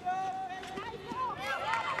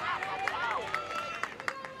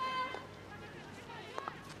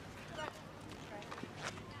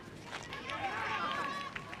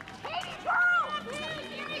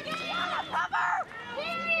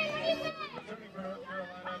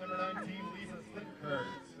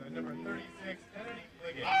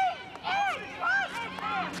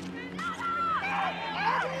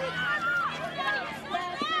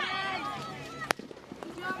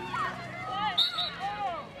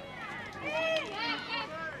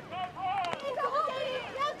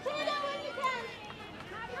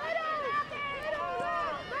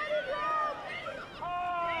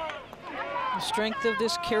 Strength of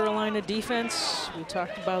this Carolina defense. We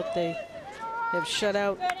talked about they have shut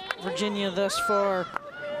out Virginia thus far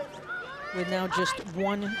with now just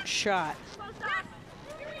 1 shot.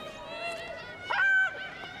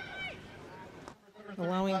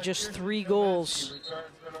 Allowing just 3 goals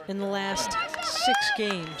in the last 6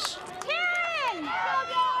 games.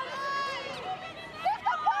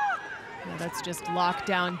 Yeah, that's just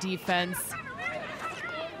lockdown defense.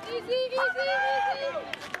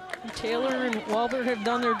 Taylor and Walbert have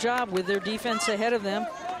done their job with their defense ahead of them,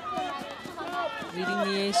 leading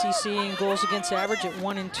the ACC in goals against average at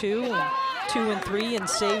 1 and 2 and 2 and 3 in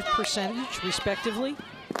save percentage, respectively.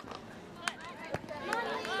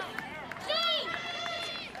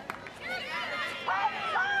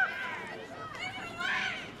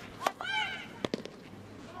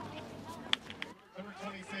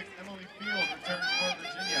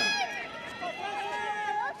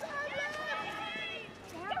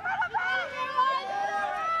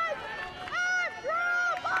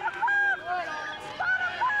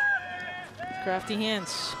 Crafty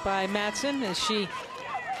hands by Matson as she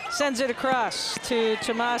sends it across to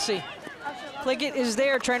Tomasi. Pliggett is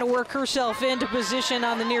there trying to work herself into position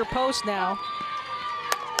on the near post now.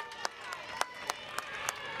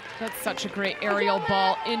 That's such a great aerial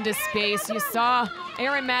ball into space. You saw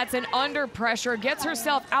Erin Madsen under pressure, gets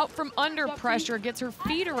herself out from under pressure, gets her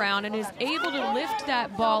feet around, and is able to lift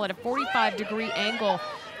that ball at a 45-degree angle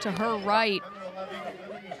to her right.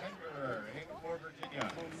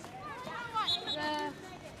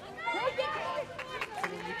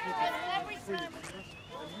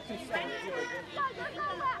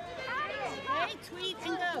 Hey, tweet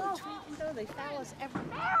and go. Tweet and go. They foul us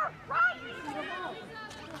everywhere.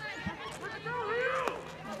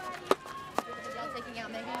 Y'all taking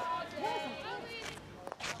out Megan?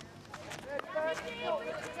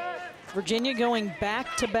 Virginia going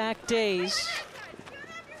back-to-back days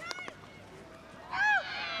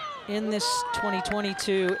in this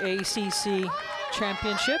 2022 ACC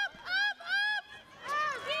Championship.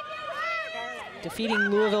 Defeating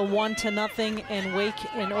Louisville 1-0 and Wake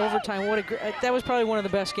in overtime. That was probably one of the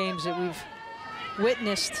best games that we've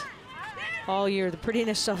witnessed all year. The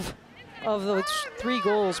prettiness of those 3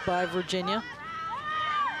 goals by Virginia.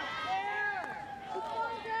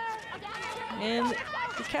 And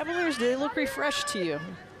the Cavaliers, they look refreshed to you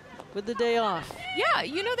with the day off. Yeah,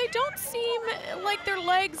 you know, they don't seem like their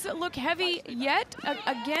legs look heavy yet.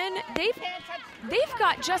 Again, they've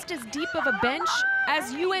got just as deep of a bench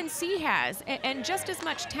as UNC has, and just as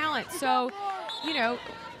much talent. So, you know,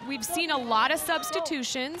 we've seen a lot of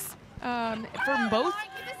substitutions for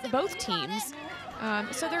both teams.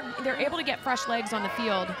 So they're able to get fresh legs on the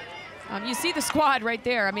field. You see the squad right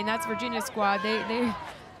there. I mean, that's Virginia's squad.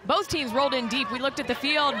 Both teams rolled in deep. We looked at the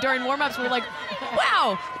field during warm-ups. We were like,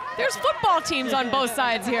 wow, there's football teams on both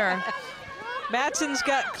sides here. Madsen's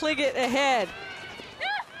got Cliggett ahead.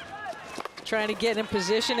 Trying to get in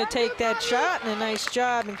position to take that shot, and a nice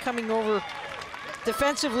job. And coming over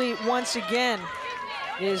defensively once again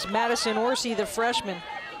is Madison Orsi, the freshman.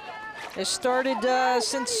 Has started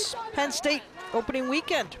since Penn State opening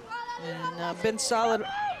weekend and been solid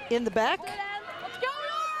in the back.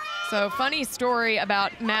 So funny story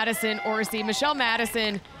about Madison Orsi. Michelle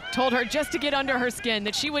Madison told her just to get under her skin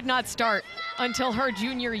that she would not start until her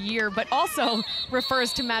junior year, but also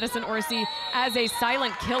refers to Madison Orsi as a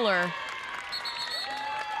silent killer.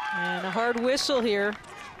 And a hard whistle here.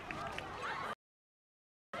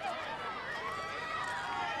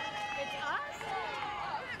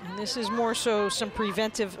 And this is more so some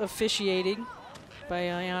preventive officiating by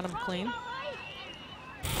Ayanna McLean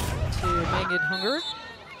to Megan Hunger.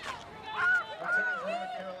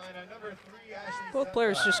 Both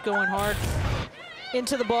players just going hard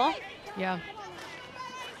into the ball. Yeah.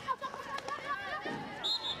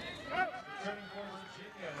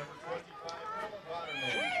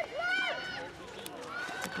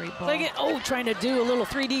 Great ball. Trying to do a little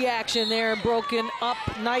 3D action there, broken up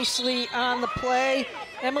nicely on the play.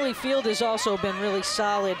 Emily Field has also been really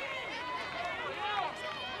solid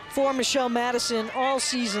for Michelle Madison all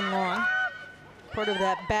season long. Part of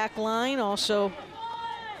that back line, also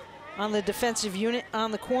on the defensive unit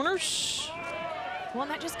on the corners. Well,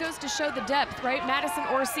 and that just goes to show the depth, right? Madison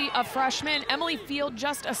Orsi, a freshman. Emily Field,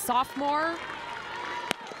 just a sophomore.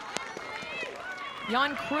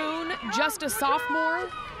 Jan Kroon, just a sophomore.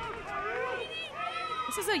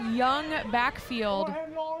 This is a young backfield.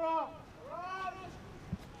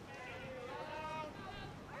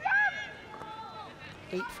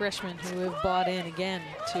 Eight freshmen who have bought in again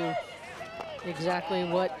to exactly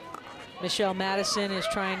what Michelle Madison is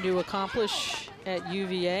trying to accomplish at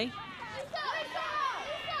UVA.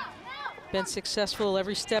 Been successful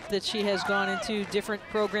every step that she has gone into, different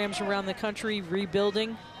programs around the country,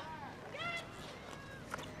 rebuilding.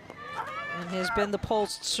 And has been the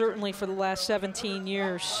pulse certainly for the last 17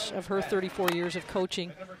 years of her 34 years of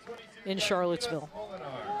coaching in Charlottesville.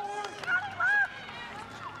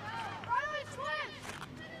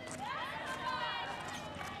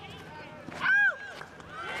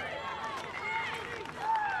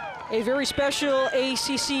 A very special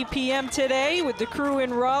ACC PM today with the crew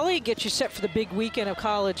in Raleigh. Get you set for the big weekend of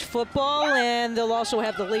college football, and they'll also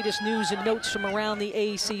have the latest news and notes from around the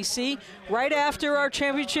ACC right after our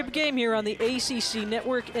championship game here on the ACC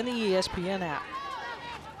Network and the ESPN app.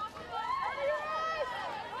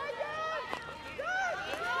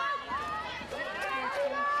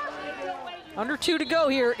 Under 2 to go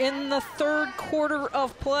here in the third quarter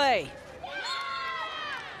of play.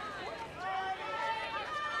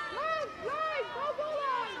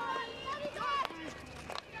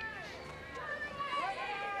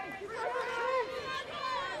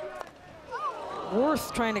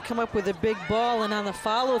 Worth trying to come up with a big ball, and on the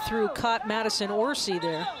follow through caught Madison Orsi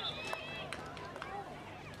there.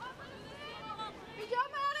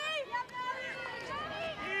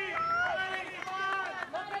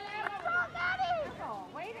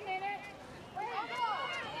 Wait a minute.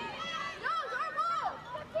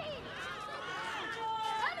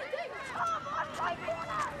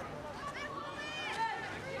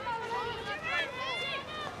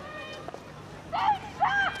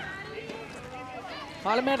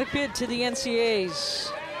 Automatic bid to the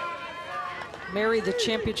NCAAs. Marry the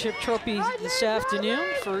championship trophy this afternoon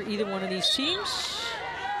for either one of these teams.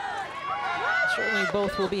 Certainly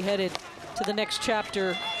both will be headed to the next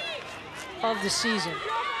chapter of the season.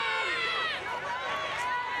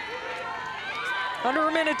 Under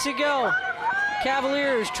a minute to go.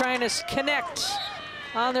 Cavaliers trying to connect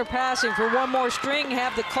on their passing for one more string,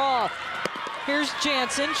 have the call. Here's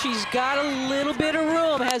Jansen, she's got a little bit of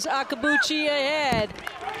room, has Akabuchi ahead.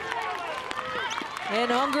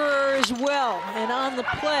 And Ungerer as well. And on the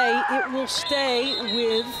play, it will stay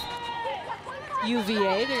with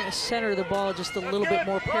UVA. They're gonna center the ball just a little bit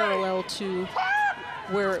more parallel to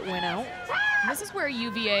where it went out. This is where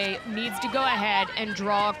UVA needs to go ahead and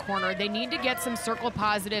draw a corner. They need to get some circle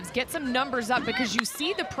positives, get some numbers up, because you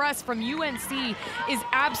see the press from UNC is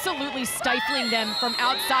absolutely stifling them from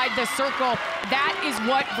outside the circle. That is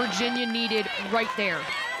what Virginia needed right there.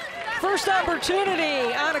 First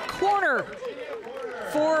opportunity on a corner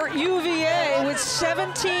for UVA with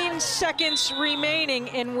 17 seconds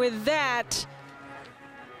remaining, and with that,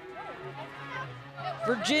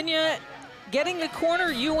 Virginia getting the corner.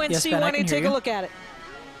 UNC yes, Ben, wanting to take a look at it.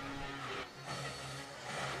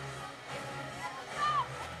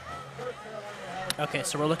 Okay,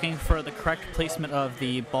 so we're looking for the correct placement of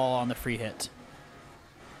the ball on the free hit.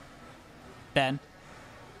 Ben?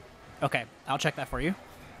 Okay, I'll check that for you.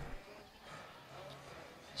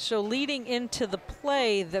 So leading into the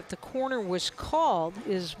play that the corner was called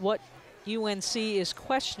is what UNC is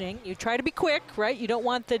questioning. You try to be quick, right? You don't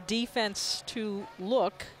want the defense to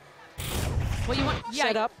look. Well, you want,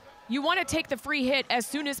 set up. You want to take the free hit as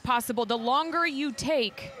soon as possible. The longer you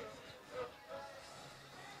take,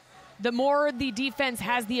 the more the defense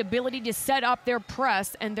has the ability to set up their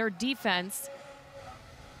press and their defense.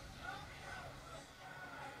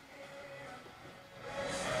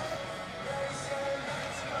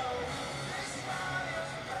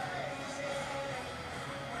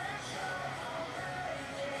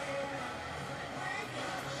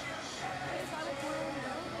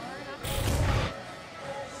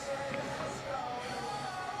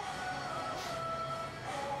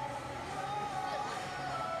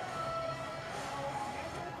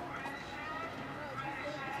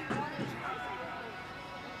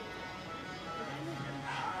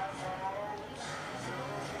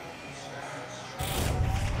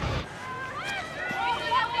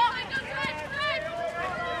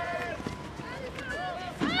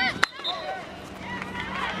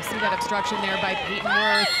 That obstruction there by Peyton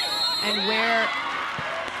Worth, and where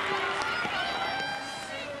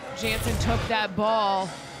Jansen took that ball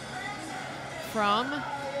from.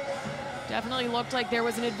 Definitely looked like there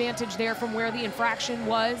was an advantage there from where the infraction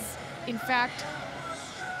was, in fact.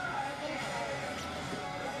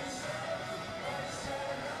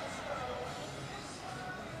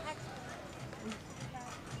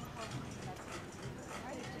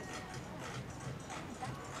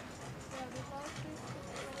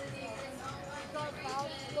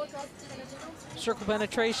 Circle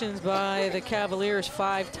penetrations by the Cavaliers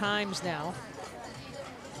 5 times now.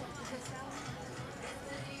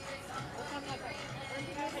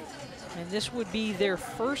 And this would be their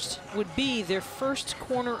first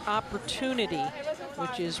corner opportunity,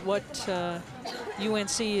 which is what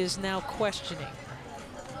UNC is now questioning.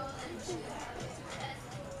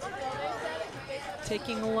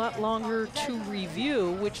 Taking a lot longer to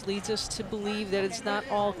review, which leads us to believe that it's not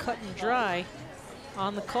all cut and dry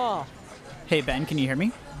on the call. Hey, Ben, can you hear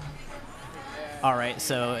me? All right,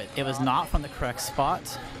 so it was not from the correct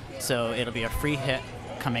spot, so it'll be a free hit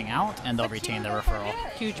coming out, and they'll retain the referral.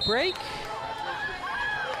 Huge break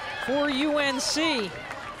for UNC.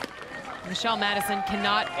 Michelle Madison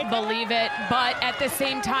cannot believe it, but at the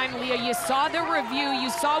same time, Leah, you saw the review, you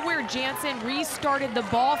saw where Jansen restarted the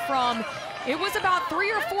ball from. It was about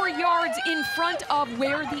 3 or 4 yards in front of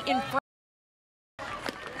where the infraction.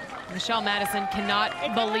 Michelle Madison cannot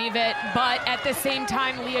believe it, but at the same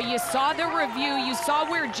time, Leah, you saw the review, you saw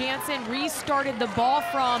where Jansen restarted the ball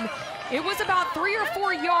from. It was about 3 or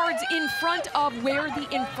 4 yards in front of where the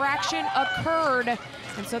infraction occurred.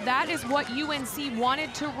 And so that is what UNC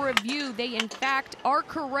wanted to review. They, in fact, are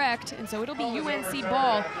correct, and so it'll be UNC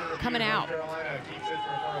ball coming out.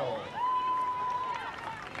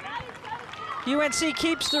 UNC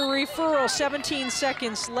keeps the referral, 17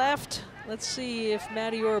 seconds left. Let's see if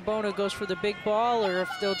Maddie Orabona goes for the big ball or if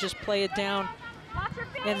they'll just play it down,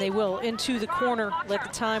 and they will, into the corner. Let the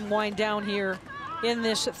time wind down here in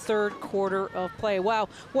this third quarter of play. Wow,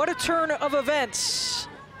 what a turn of events.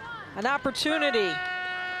 An opportunity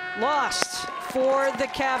lost for the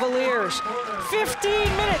Cavaliers. 15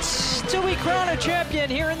 minutes till we crown a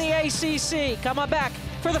champion here in the ACC. Come on back.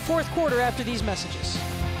 for the fourth quarter after these messages.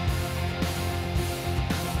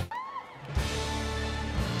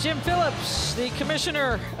 Jim Phillips, the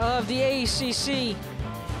commissioner of the ACC,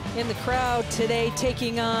 in the crowd today,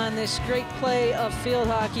 taking on this great play of field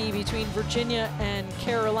hockey between Virginia and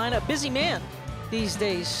Carolina. A busy man these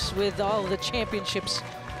days with all of the championships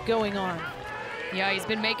going on. Yeah, he's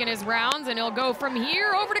been making his rounds, and he'll go from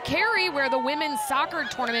here over to Cary, where the women's soccer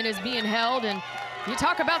tournament is being held. And you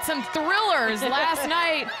talk about some thrillers last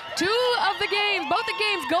night. Both the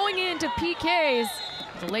games going into PKs.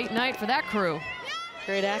 It's a late night for that crew.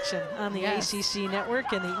 Great action on the ACC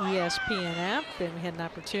network and the ESPN app. And we had an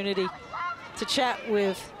opportunity to chat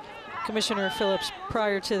with Commissioner Phillips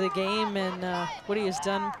prior to the game, and what he has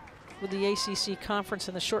done with the ACC conference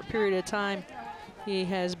in the short period of time he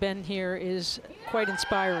has been here is quite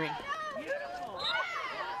inspiring.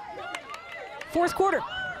 Fourth quarter.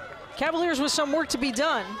 Cavaliers with some work to be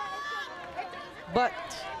done, but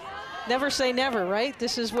never say never, right?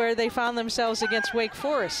 This is where they found themselves against Wake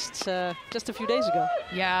Forest just a few days ago.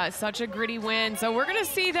 Yeah, such a gritty win. So we're going to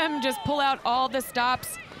see them just pull out all the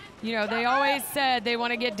stops. You know, they always said they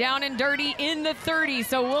want to get down and dirty in the 30.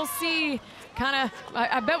 So we'll see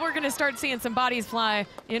I bet we're going to start seeing some bodies fly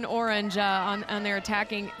in orange on their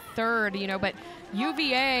attacking third, you know. But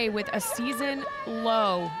UVA with a season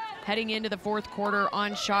low heading into the fourth quarter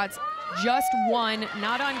on shots. Just one,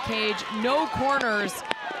 not on cage, no corners.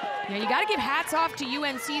 You know, you got to give hats off to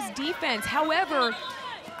UNC's defense. However,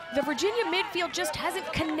 the Virginia midfield just hasn't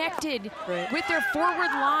connected with their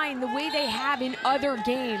forward line the way they have in other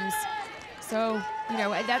games. So, you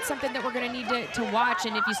know, that's something that we're going to need to watch.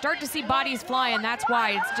 And if you start to see bodies fly, and that's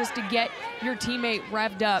why, it's just to get your teammate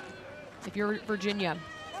revved up if you're Virginia.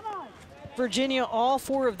 Virginia, all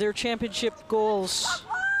 4 of their championship goals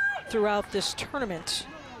throughout this tournament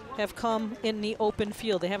have come in the open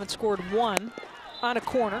field. They haven't scored one on a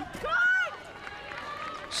corner.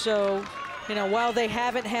 So, you know, while they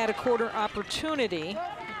haven't had a corner opportunity, it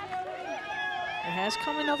has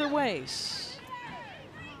come in other ways.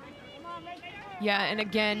 Yeah, and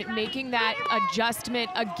again, making that adjustment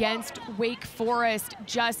against Wake Forest,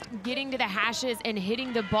 just getting to the hashes and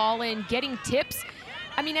hitting the ball in, getting tips.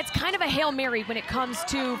 I mean, it's kind of a Hail Mary when it comes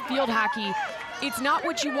to field hockey. It's not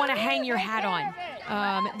what you want to hang your hat on.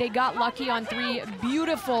 They got lucky on 3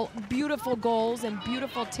 beautiful, beautiful goals and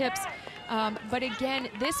beautiful tips. But again,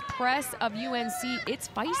 this press of UNC, it's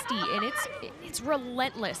feisty and it's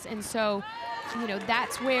relentless. And so, you know,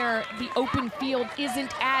 that's where the open field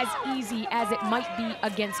isn't as easy as it might be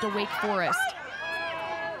against a Wake Forest.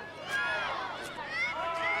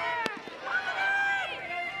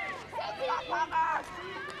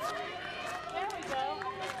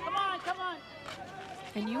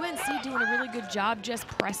 And UNC doing a really good job just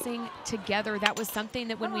pressing together. That was something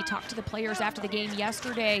that when we talked to the players after the game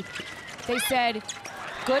yesterday, they said,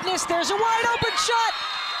 goodness, there's a wide open shot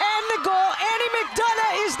and the goal. Annie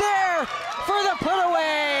McDonough is there for the put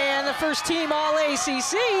away. And the first team all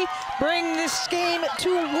ACC bring this game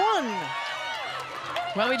to 1.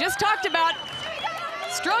 Well, we just talked about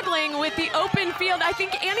struggling with the open field. I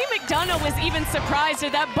think Annie McDonough was even surprised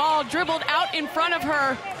that that ball dribbled out in front of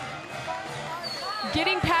her,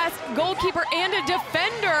 getting past goalkeeper and a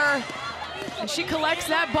defender. And she collects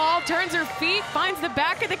that ball, turns her feet, finds the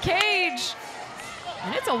back of the cage.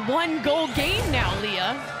 And it's a 1-goal game now,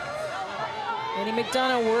 Leah. Annie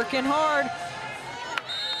McDonough working hard.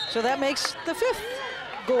 So that makes the 5th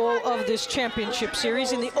goal of this championship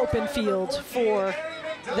series in the open field for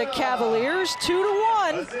the Cavaliers.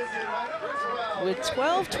 2-1 with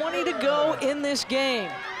 12:20 to go in this game.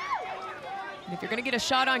 And if you're going to get a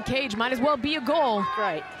shot on cage, might as well be a goal.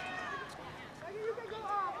 Right.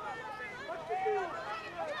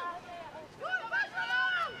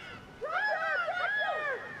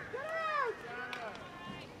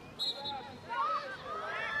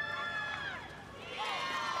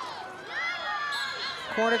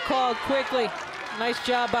 Corner called quickly. Nice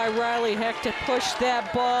job by Riley Heck to push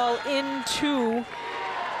that ball into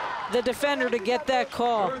the defender to get that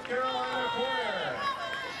call.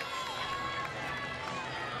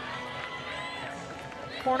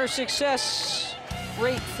 Corner success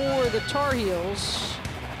rate for the Tar Heels.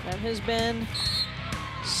 That has been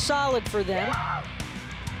solid for them.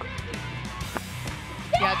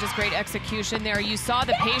 Yeah, just great execution there. You saw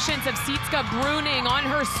the patience of Sietska Bruning on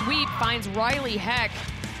her sweep, finds Riley Heck.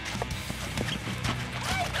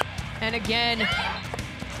 And again,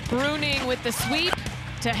 Bruning with the sweep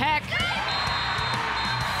to Heck.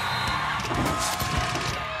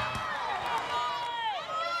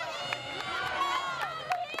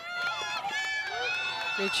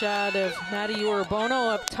 Great shot of Maddie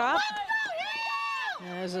Urabono up top.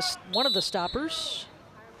 as one of the stoppers.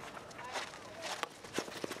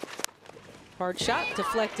 Hard shot,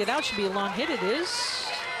 deflected out, should be a long hit. It is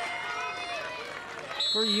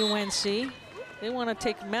for UNC. They want to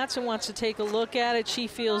take, Matson wants to take a look at it. She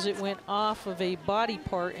feels it went off of a body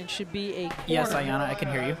part and should be a corner. Yes, Ayanna, I can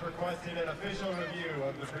hear you. Requested an official review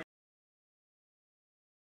of the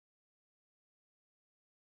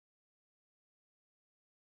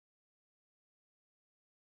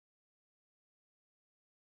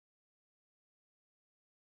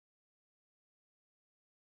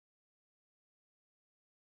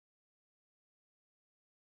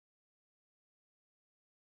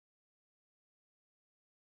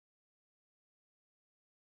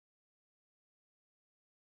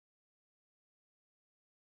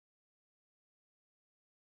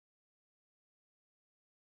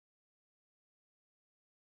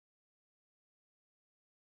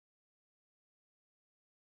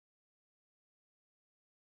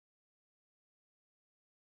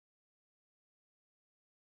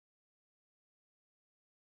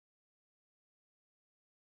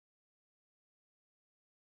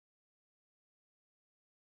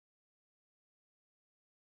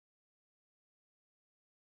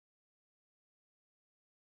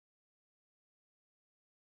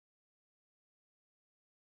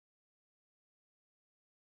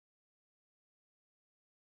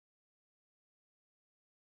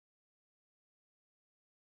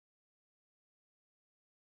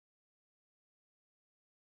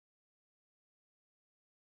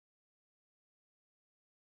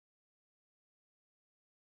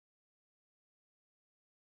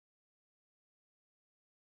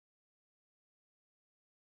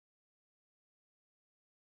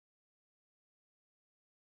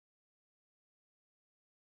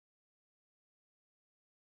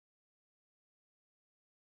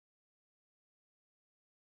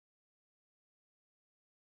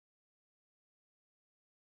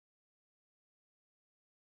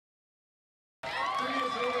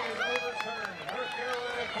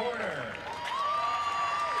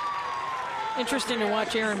Interesting to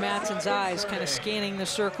watch Erin Matson's eyes kind of scanning the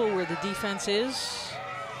circle where the defense is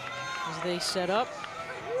as they set up,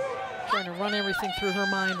 trying to run everything through her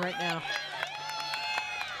mind right now.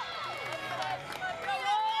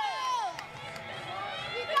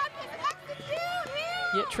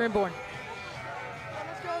 Yet Trimborn.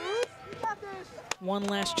 One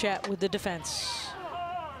last chat with the defense.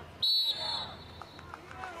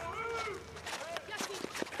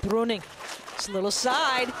 Bruning. It's a little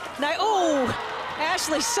side. Now, oh!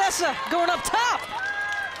 Ashley Sessa going up top.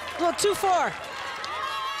 A little too far.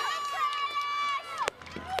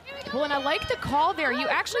 Well, and I like the call there. You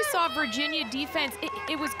actually saw Virginia defense.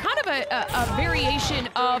 It was kind of a variation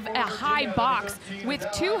of a high box with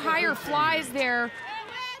two higher flies there.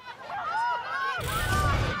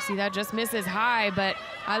 See, that just misses high, but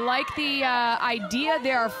I like the idea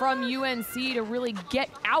there from UNC to really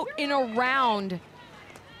get out and around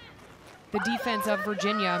the defense of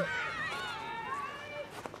Virginia.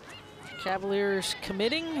 Cavaliers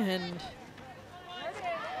committing and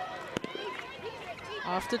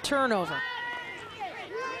off the turnover.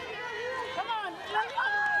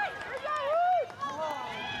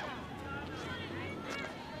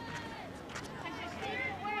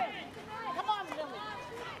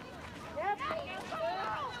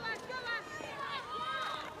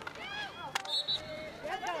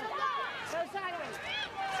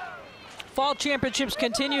 Fall championships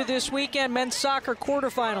continue this weekend. Men's soccer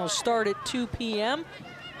quarterfinals start at 2 p.m.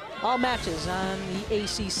 All matches on the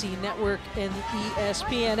ACC Network and the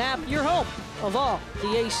ESPN app. Your home of all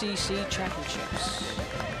the ACC championships.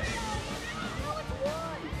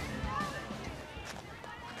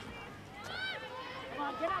 Come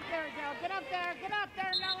on, get up there, Joe. Get up there, get up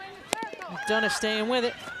there, now in the circle. McDonough staying with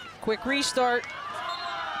it. Quick restart.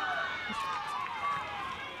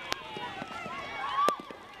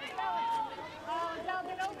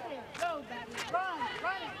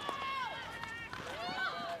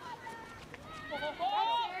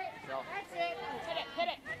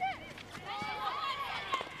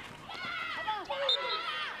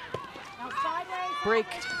 Break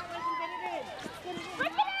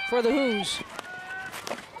for the Who's.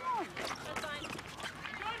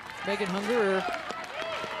 Megan Hunger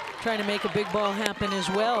trying to make a big ball happen as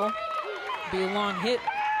well. Be a long hit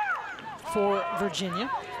for Virginia.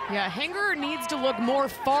 Yeah, Hanger needs to look more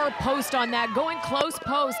far post on that. Going close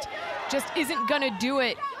post just isn't gonna do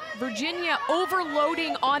it. Virginia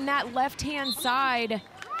overloading on that left-hand side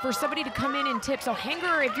for somebody to come in and tip. So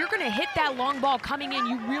Hanger, if you're gonna hit that long ball coming in,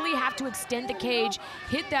 you really have to extend the cage,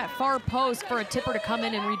 hit that far post for a tipper to come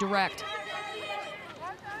in and redirect.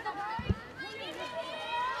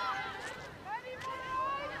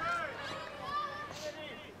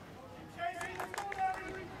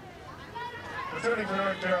 Returning for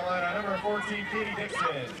North Carolina, number 14, Katie Dixon.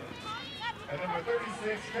 And number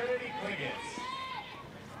 36, Kennedy Quiggett.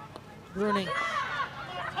 Bruning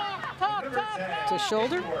Number 10, to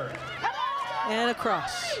shoulder Edward. and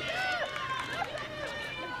across.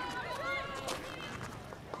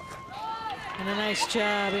 And a nice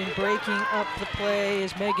job in breaking up the play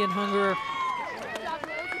is Megan Hunger.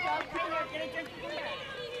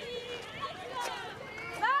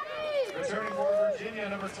 Returning for Virginia,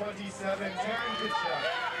 number 27, Taryn Bishop.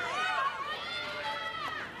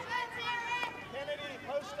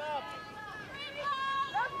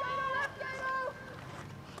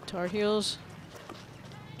 Tar Heels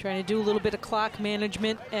trying to do a little bit of clock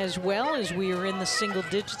management as well, as we are in the single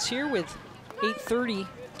digits here with 8:30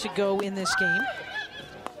 to go in this game.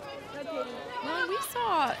 Well, we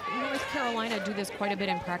saw North Carolina do this quite a bit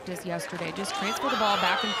in practice yesterday. Just transfer the ball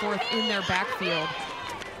back and forth in their backfield.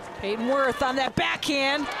 Peyton Worth on that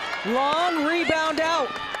backhand. Long rebound out.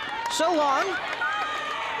 So long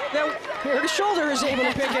that here the shoulder is able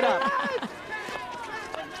to pick it up.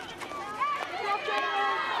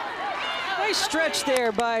 Nice stretch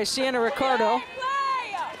there by Sienna Ricardo.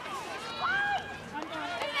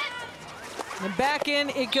 And back in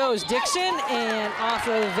it goes. Dixon, and off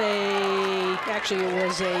of actually it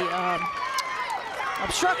was a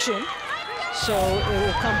obstruction, so it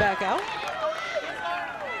will come back out.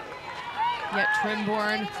 Yet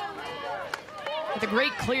Trimborn with a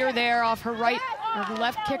great clear there off her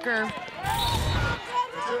left kicker.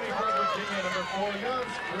 Returning for Virginia, number 4, Young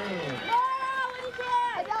Scroon.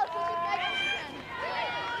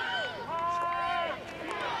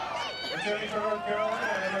 Returning for North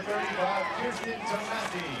Carolina, number 35, Kirsten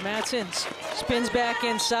Tomasi. Matson spins back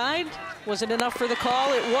inside. Was it enough for the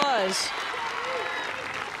call? It was.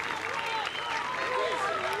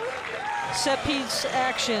 Set piece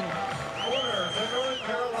action Corner to North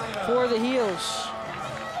Carolina. for the Heels.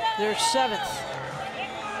 Their 7th.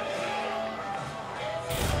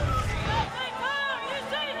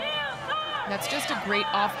 That's just a great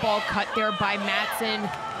off-ball cut there by Matson.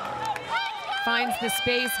 Finds the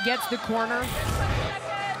space, gets the corner.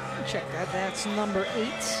 Check that, that's number 8.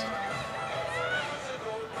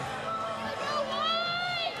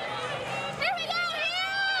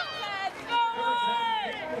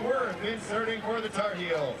 Worth inserting for the Tar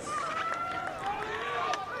Heels.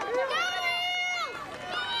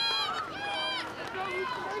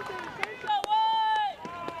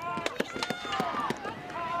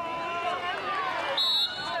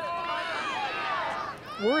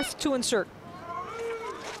 Worth to insert.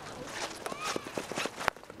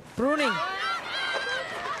 Bruning.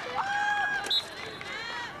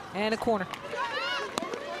 And a corner.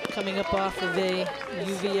 Coming up off of a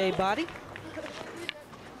UVA body.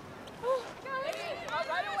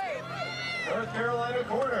 North Carolina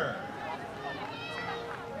corner.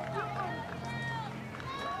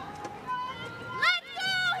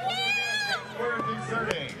 Worth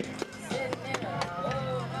inserting.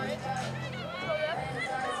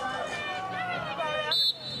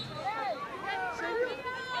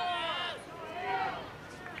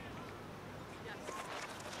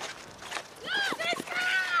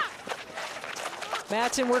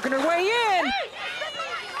 Matson working her way in.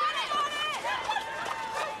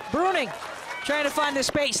 Bruning trying to find the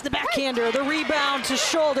space. The backhander, the rebound to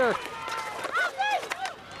shoulder.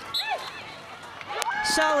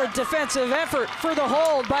 Solid defensive effort for the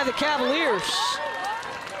hold by the Cavaliers.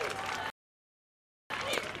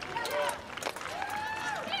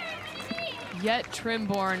 Yet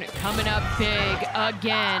Trimborn coming up big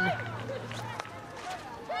again.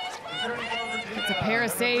 It's a pair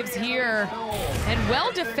of saves here. And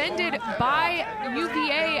well defended by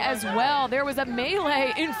UVA as well. There was a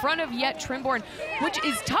melee in front of Yet Trimborn, which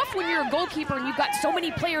is tough when you're a goalkeeper and you've got so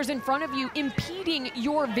many players in front of you impeding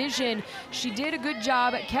your vision. She did a good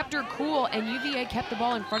job, kept her cool, and UVA kept the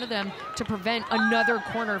ball in front of them to prevent another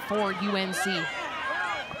corner for UNC.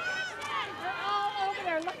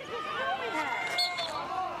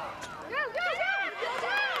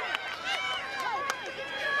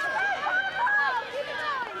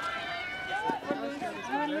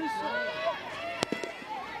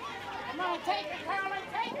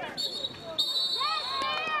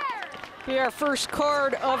 Be our first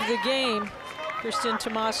card of the game. Kirsten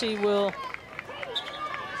Tomasi will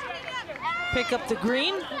pick up the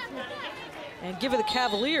green and give it the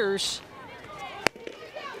Cavaliers.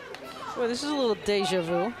 Boy, this is a little deja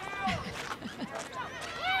vu.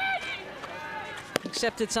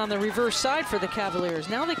 Except it's on the reverse side for the Cavaliers.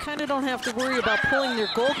 Now they kind of don't have to worry about pulling their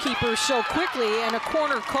goalkeepers so quickly, and a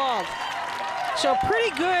corner called. So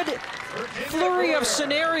pretty good flurry of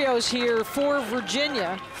scenarios here for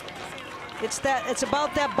Virginia. It's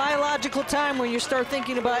about that biological time when you start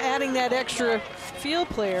thinking about adding that extra field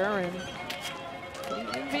player and getting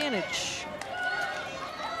an advantage.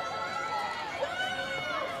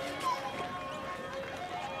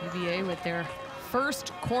 UVA with their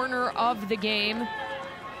first corner of the game.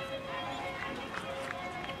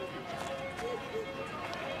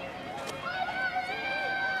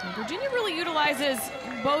 And Virginia really utilizes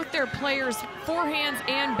both their players' forehands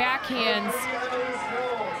and backhands.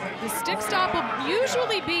 The stick stop will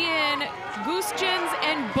usually be in Gooschens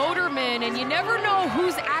and Boderman, and you never know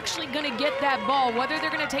who's actually going to get that ball, whether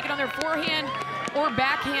they're going to take it on their forehand or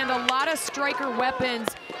backhand. A lot of striker weapons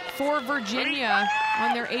for Virginia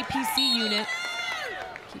on their APC unit.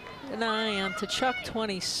 Keep an eye on Chuck,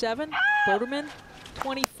 27, Boderman,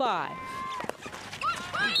 25.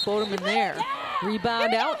 Boderman there.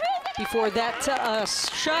 Rebound out before that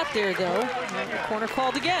shot there, though. Corner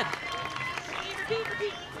called again.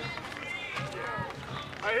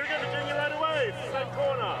 Here we go, Virginia, right away. Set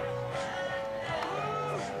corner.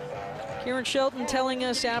 Kieran Shelton telling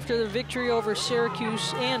us after the victory over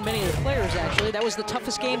Syracuse, and many of the players actually, that was the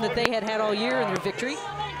toughest game that they had had all year in their victory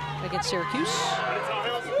against Syracuse.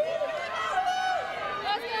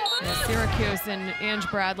 Yeah, Syracuse and Ange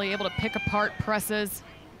Bradley able to pick apart presses.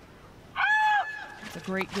 It's a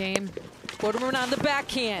great game. Boderman on the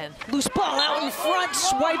backhand. Loose ball out in front,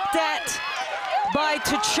 swipe that by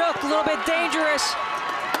Tkachuk, a little bit dangerous.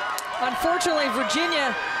 Unfortunately,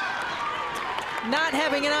 Virginia not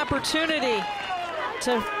having an opportunity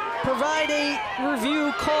to provide a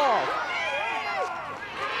review call.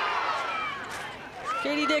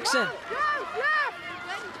 Katie Dixon.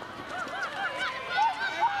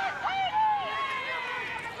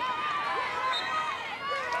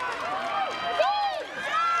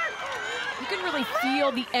 You can really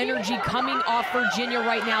feel the energy coming off Virginia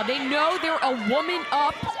right now. They know they're a woman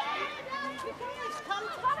up.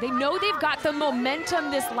 They know they've got the momentum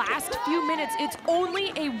this last few minutes. It's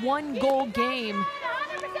only a one-goal game.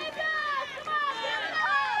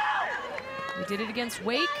 They did it against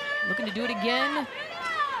Wake, looking to do it again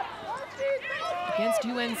against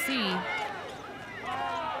UNC.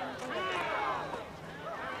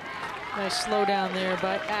 Nice slowdown there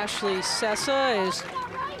by Ashley Sessa, as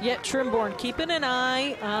yet Trimborn keeping an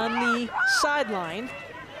eye on the sideline.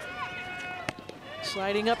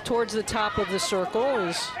 Sliding up towards the top of the circle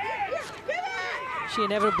as she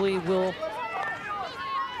inevitably will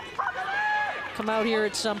come out here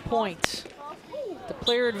at some point. The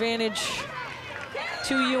player advantage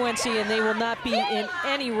to UNC, and they will not be in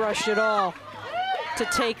any rush at all to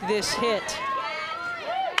take this hit.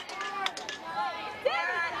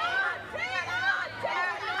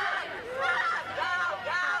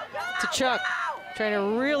 Tkachuk trying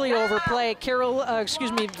to really overplay.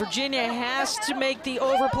 Virginia has to make the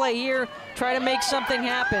overplay here, try to make something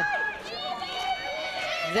happen.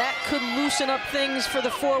 That could loosen up things for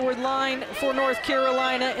the forward line for North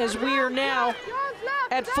Carolina, as we are now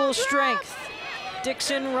at full strength.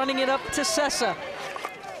 Dixon running it up to Sessa.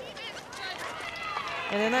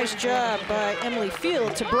 And a nice job by Emily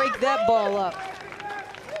Field to break that ball up.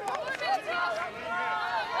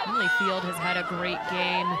 Emily Field has had a great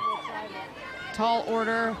game. Tall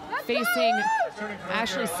order facing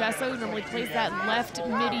Ashley Sessa, who normally plays that left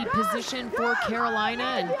midi position for Carolina,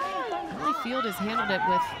 and Emily Field has handled it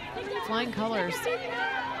with flying colors.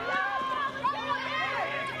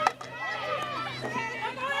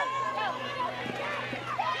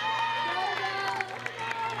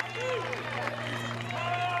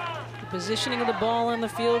 The positioning of the ball on the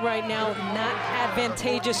field right now, not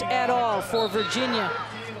advantageous at all for Virginia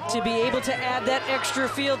to be able to add that extra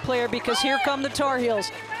field player, because here come the Tar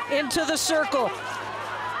Heels into the circle.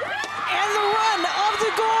 And the run of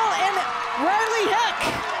the goal, and Riley Heck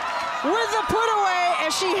with the put away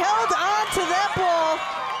as she held on to that ball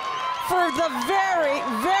for the very,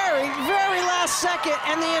 very, very last second,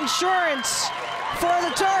 and the insurance for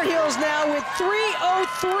the Tar Heels now with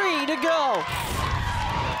 3:03 to go.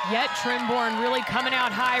 Yet Trimborn really coming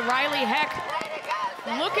out high. Riley Heck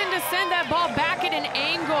looking to send that ball back at an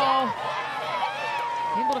angle.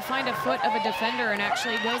 Able to find a foot of a defender, and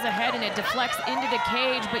actually goes ahead and it deflects into the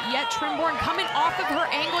cage, but yet Trimborn coming off of her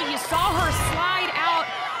angle. You saw her slide out,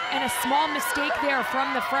 and a small mistake there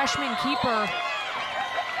from the freshman keeper.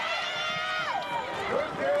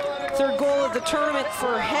 Third goal of the tournament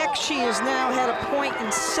for Heck. She has now had a point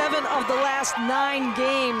in 7 of the last 9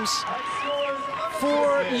 games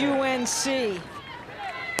for UNC.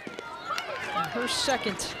 And her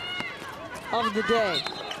second of the day.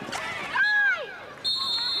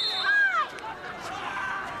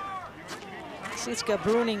 See, it's got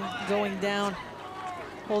Bruning going down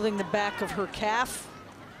holding the back of her calf.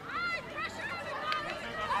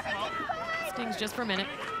 Stings just for a minute.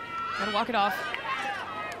 Gotta walk it off.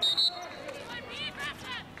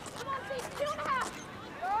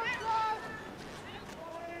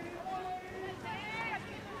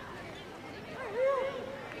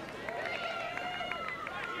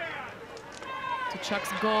 So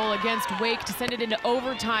Chuck's goal against Wake to send it into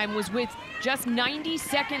overtime was with just 90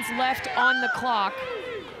 seconds left on the clock.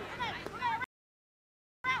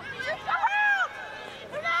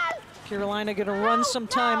 Carolina going to run some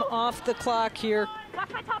time off the clock here.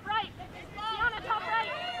 Watch my top right. Deanna, top right.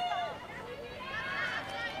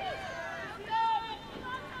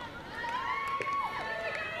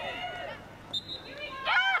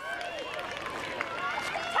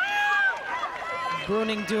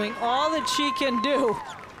 Bruning doing all that she can do.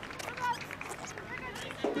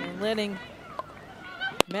 And letting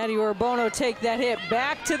Maddie Orbono take that hit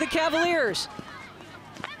back to the Cavaliers.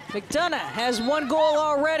 McDonough has one goal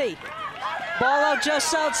already. Ball out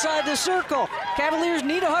just outside the circle. Cavaliers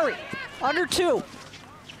need to hurry. Under 2.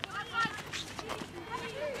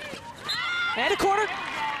 And a corner.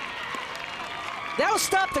 That'll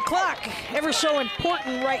stop the clock. Ever so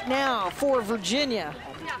important right now for Virginia.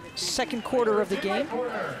 Second quarter of the game.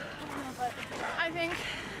 I think.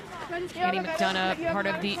 Annie McDonough, part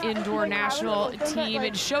of the indoor national team,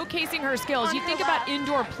 and showcasing her skills. You think about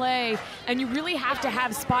indoor play, and you really have to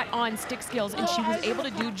have spot-on stick skills, and she was able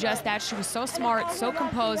to do just that. She was so smart, so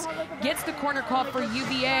composed, gets the corner call for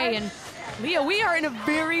UVA, and Leah, we are in a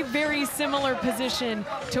very, very similar position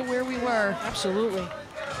to where we were. Absolutely.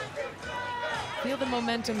 Feel the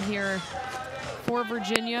momentum here for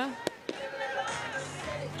Virginia.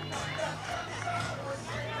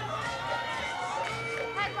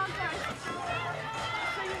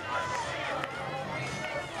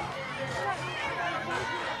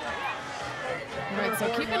 All right, so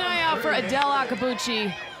keep an eye out for Adele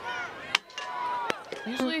Akabuchi.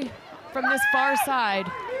 Usually from this far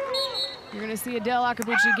side, you're gonna see Adele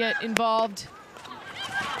Akabuchi get involved.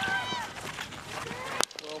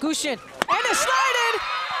 Gushin, and a slide in.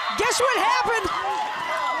 Guess what happened?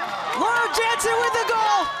 Laura Jansen with the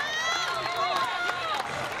goal.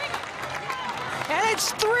 And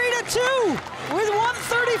it's 3-2 with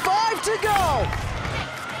 1:35 to go.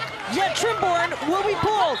 Yet Trimborn will be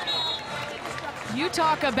pulled. You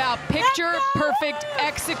talk about picture-perfect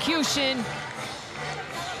execution.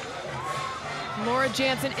 Laura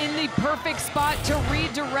Jansen in the perfect spot to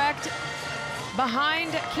redirect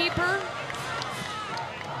behind keeper.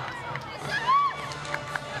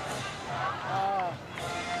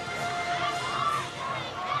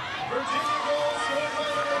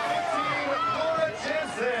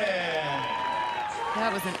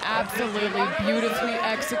 That was an absolutely beautifully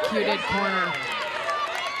executed corner.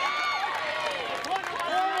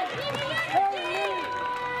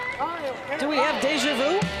 Do we have deja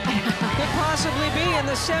vu? Could possibly be in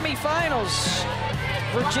the semifinals.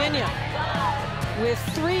 Virginia with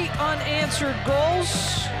 3 unanswered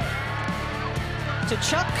goals to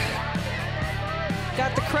Chuck.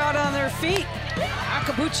 Got the crowd on their feet.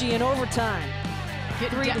 Akabuchi in overtime.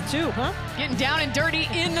 3-2, huh? Getting down and dirty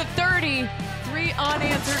in the 30. 3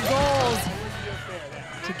 unanswered goals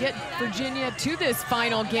to get Virginia to this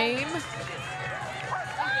final game.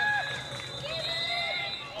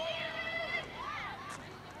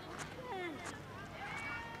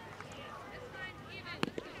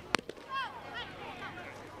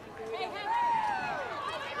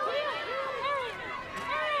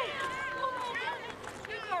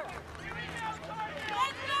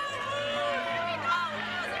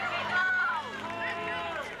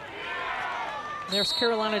 There's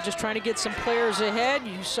Carolina just trying to get some players ahead.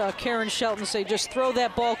 You saw Karen Shelton say, just throw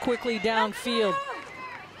that ball quickly downfield.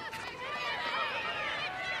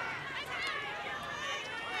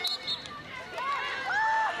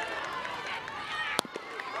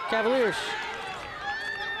 Cavaliers.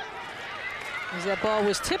 As that ball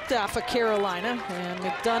was tipped off of Carolina, and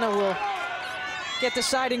McDonough will get the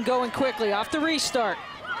siding going quickly off the restart.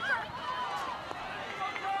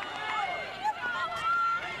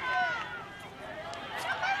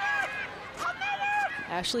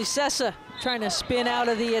 Ashley Sessa trying to spin out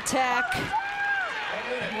of the attack.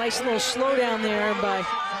 Nice little slowdown there by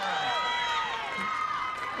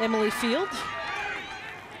Emily Field.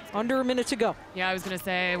 Under a minute to go. Yeah, I was gonna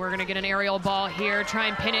say, we're gonna get an aerial ball here, try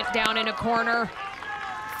and pin it down in a corner,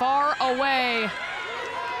 far away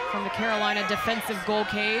from the Carolina defensive goal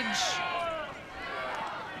cage.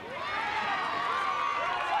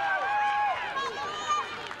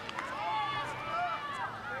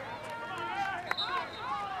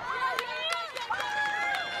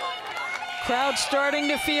 Crowd starting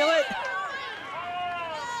to feel it.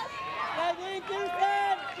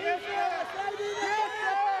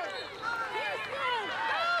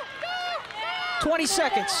 20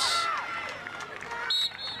 seconds.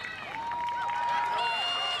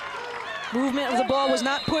 Movement of the ball was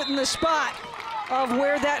not put in the spot of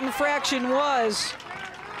where that infraction was.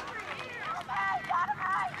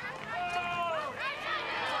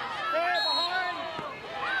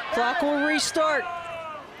 Clock will restart.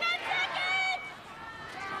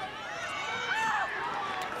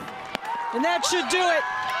 And that should do it.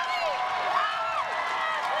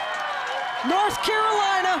 North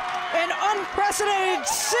Carolina, an unprecedented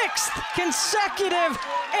 6th consecutive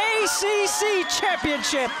ACC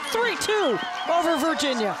championship, 3-2 over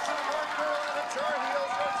Virginia.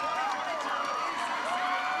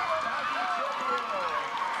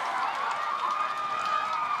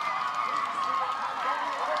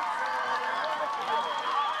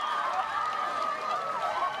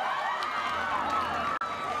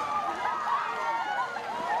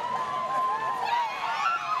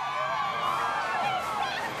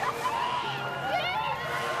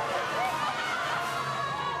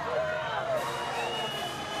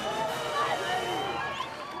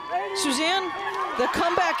 Suzanne, the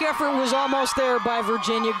comeback effort was almost there by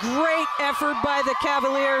Virginia. Great effort by the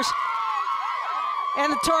Cavaliers.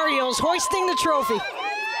 And the Tar Heels hoisting the trophy.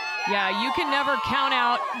 Yeah, you can never count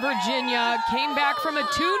out Virginia. Came back from a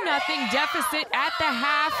 2-0 deficit at the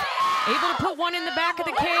half, able to put one in the back of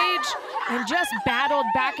the cage, and just battled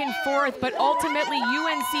back and forth. But ultimately,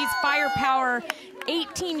 UNC's firepower,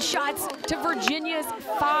 18 shots to Virginia's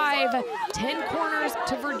 5, 10 corners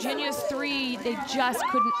to Virginia's 3. They just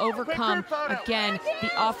couldn't overcome, again,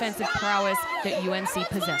 the offensive prowess that UNC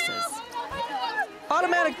possesses.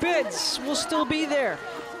 Automatic bids will still be there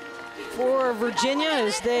for Virginia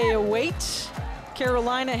as they await.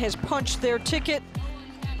 Carolina has punched their ticket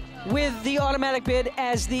with the automatic bid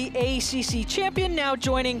as the ACC champion, now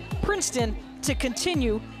joining Princeton to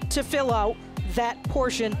continue to fill out that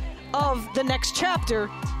portion of the next chapter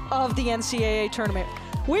of the NCAA tournament.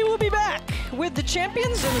 We will be back with the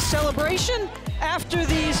champions and the celebration after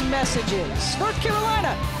these messages. North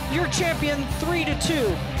Carolina, your champion 3-2,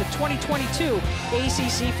 the 2022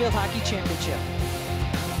 ACC Field Hockey Championship.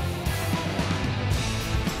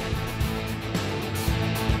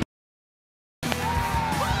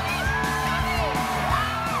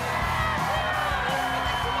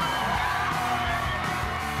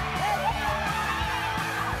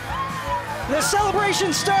 The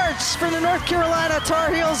celebration starts for the North Carolina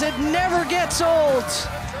Tar Heels. It never gets old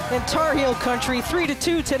in Tar Heel country.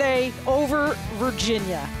 3-2 today over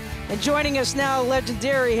Virginia. And joining us now,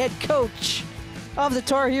 legendary head coach of the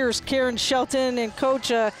Tar Heels, Karen Shelton. And coach,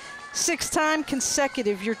 6th time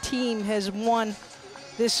consecutive your team has won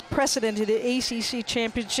this precedented ACC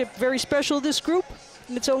championship. Very special, this group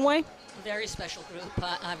in its own way. Very special group.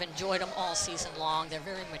 I've enjoyed them all season long. They're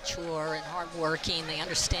very mature and hardworking. They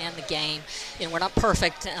understand the game. You know, we're not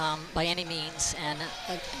perfect by any means, and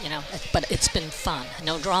you know, but it's been fun.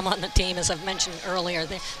 No drama on the team, as I've mentioned earlier.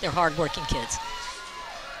 They're hardworking kids.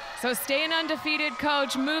 So staying undefeated,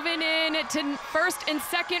 coach, moving in to first and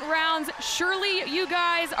second rounds. Surely you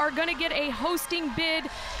guys are going to get a hosting bid.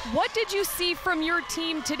 What did you see from your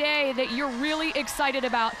team today that you're really excited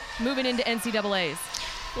about moving into NCAAs?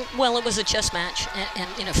 Well, it was a chess match, and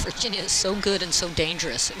you know, Virginia is so good and so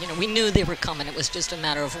dangerous. You know, we knew they were coming. It was just a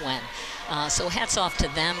matter of when. So hats off to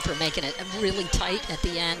them for making it really tight at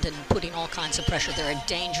the end and putting all kinds of pressure. They're a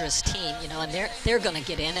dangerous team, you know, and they're going to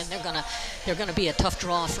get in, and they're going to be a tough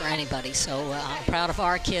draw for anybody. So I'm proud of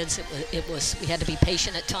our kids. We had to be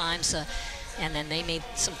patient at times, and then they made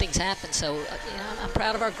some things happen. So you know, I'm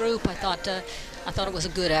proud of our group. I thought it was a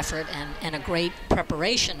good effort and a great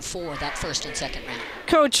preparation for that first and second round.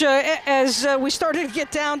 Coach, as we started to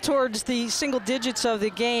get down towards the single digits of the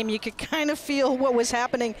game, you could kind of feel what was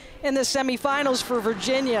happening in the semifinals for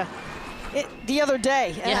Virginia the other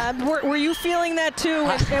day. Yeah. Were you feeling that too?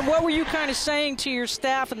 And what were you kind of saying to your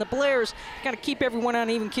staff and the players, kind of keep everyone on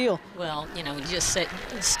even keel? Well, you know, just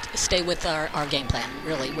stay with our game plan,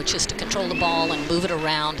 really, which is to control the ball and move it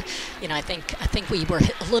around. You know, I think we were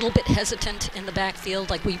a little bit hesitant in the backfield,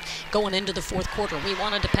 like going into the fourth quarter. We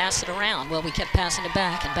wanted to pass it around. Well, we kept passing it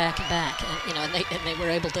back and back and back, and you know, and they were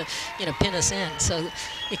able to, you know, pin us in. So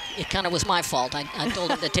it kind of was my fault. I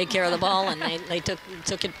told them to take care of the ball, and they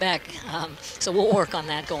took it back. So we'll work on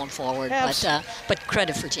that going forward. But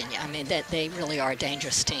credit Virginia. I mean, they really are a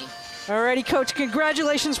dangerous team. All righty, Coach.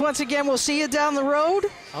 Congratulations once again. We'll see you down the road.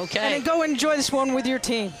 Okay. And then go enjoy this one with your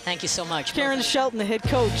team. Thank you so much. Karen Shelton, the head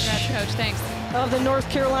coach. Congrats, Coach. Thanks. Of the North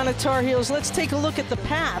Carolina Tar Heels. Let's take a look at the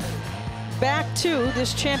path back to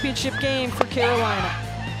this championship game for Carolina.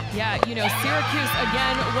 Yeah, you know, Syracuse,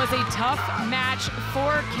 again, was a tough match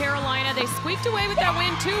for Carolina. They squeaked away with that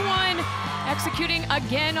win, 2-1, executing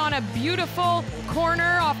again on a beautiful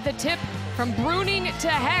corner off the tip from Bruning to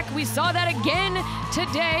Heck. We saw that again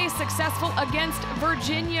today, successful against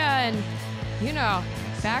Virginia. And, you know,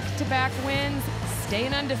 back-to-back wins,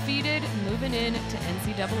 staying undefeated, moving in to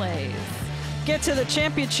NCAAs. Get to the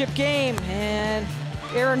championship game, and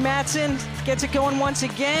Aaron Matson gets it going once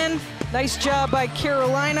again. Nice job by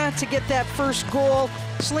Carolina to get that first goal.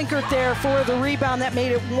 Slinkert there for the rebound that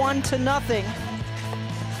made it 1-0.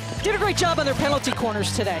 Did a great job on their penalty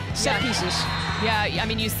corners today, set pieces. Yeah, I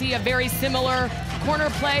mean, you see a very similar corner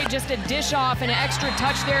play, just a dish off and an extra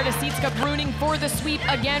touch there to Sietska Bruning for the sweep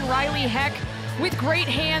again. Riley Heck with great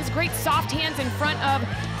hands, great soft hands in front of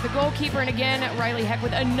the goalkeeper. And again, Riley Heck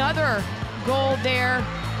with another goal there,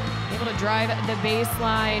 able to drive the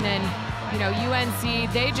baseline. And you know,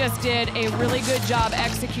 UNC, they just did a really good job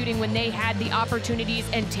executing when they had the opportunities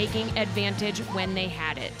and taking advantage when they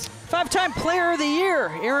had it. 5-time player of the year,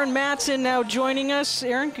 Aaron Matson now joining us.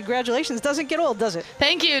 Aaron, congratulations. Doesn't get old, does it?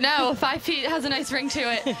 Thank you. No, 5 feet has a nice ring to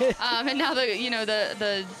it. And now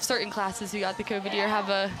the certain classes who got the COVID year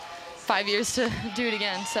have 5 years to do it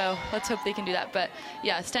again. So let's hope they can do that. But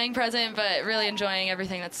yeah, staying present, but really enjoying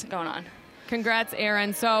everything that's going on. Congrats,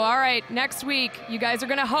 Aaron. So, all right, next week, you guys are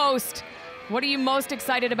going to host. What are you most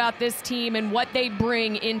excited about this team and what they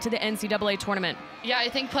bring into the NCAA tournament? Yeah, I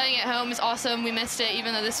think playing at home is awesome. We missed it,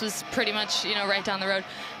 even though this was pretty much, right down the road.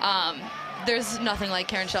 There's nothing like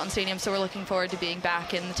Karen Shelton Stadium, so we're looking forward to being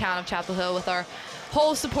back in the town of Chapel Hill with our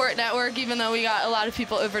whole support network, even though we got a lot of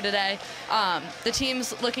people over today. The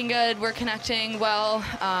team's looking good. We're connecting well.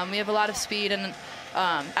 We have a lot of speed and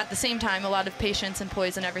at the same time, a lot of patience and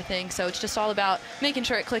poise and everything. So it's just all about making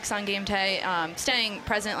sure it clicks on game day, staying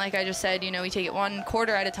present, like I just said. We take it 1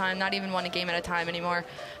 quarter at a time, not even 1 game at a time anymore.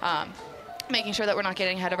 Making sure that we're not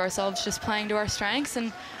getting ahead of ourselves, just playing to our strengths.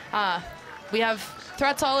 And we have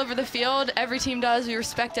threats all over the field. Every team does. We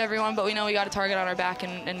respect everyone, but we know we got a target on our back,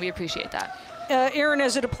 and we appreciate that. Aaron,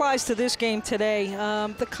 as it applies to this game today,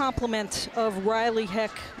 the complement of Riley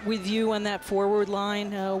Heck with you on that forward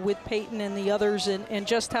line, with Peyton and the others, and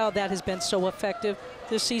just how that has been so effective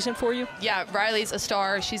this season for you? Yeah, Riley's a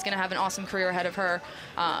star. She's going to have an awesome career ahead of her.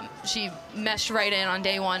 She meshed right in on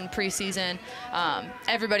day 1 preseason.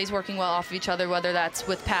 Everybody's working well off of each other, whether that's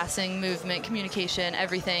with passing, movement, communication,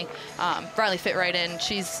 everything. Riley fit right in.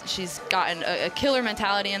 She's gotten a killer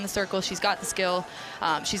mentality in the circle. She's got the skill.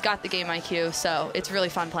 She's got the game IQ, so it's really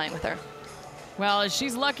fun playing with her. Well,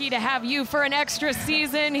 she's lucky to have you for an extra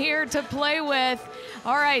season here to play with.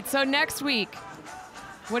 All right, so next week,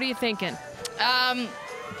 what are you thinking?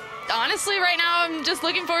 Honestly, right now, I'm just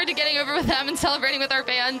looking forward to getting over with them and celebrating with our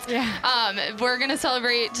fans. Yeah. We're going to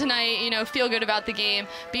celebrate tonight, feel good about the game,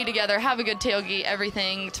 be together, have a good tailgate,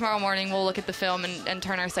 everything. Tomorrow morning, we'll look at the film and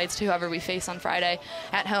turn our sights to whoever we face on Friday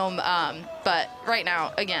at home. But right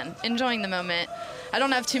now, again, enjoying the moment. I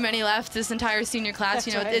don't have too many left this entire senior class.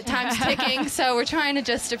 That's right. Time's ticking, so we're trying to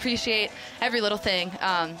just appreciate every little thing.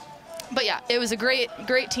 But yeah, it was a great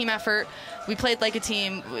team effort. We played like a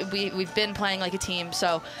team. We've been playing like a team.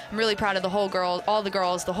 So I'm really proud of all the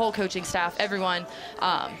girls, the whole coaching staff, everyone.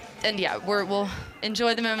 And yeah, we'll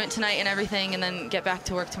enjoy the moment tonight and everything, and then get back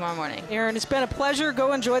to work tomorrow morning. Aaron, it's been a pleasure.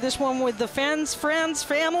 Go enjoy this one with the fans, friends,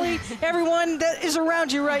 family, everyone that is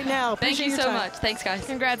around you right now. Thank you so much. Thanks, guys.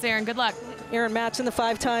 Congrats, Aaron. Good luck. Aaron Matson, the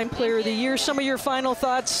 5-time player of the year. Some of your final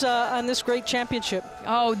thoughts on this great championship?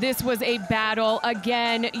 Oh, this was a battle.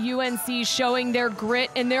 Again, UNC showing their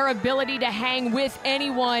grit and their ability to hang with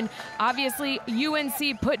anyone. Obviously,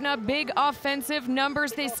 UNC putting up big offensive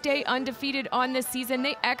numbers. They stay undefeated on this season.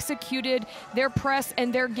 They executed their press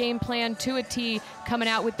and their game plan to a T, coming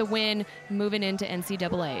out with the win, moving into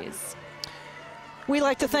NCAAs. We'd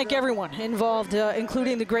like to thank everyone involved,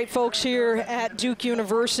 including the great folks here at Duke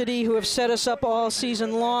University who have set us up all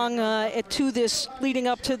season long leading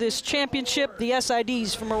up to this championship, the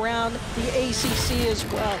SIDs from around the ACC as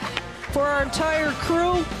well. For our entire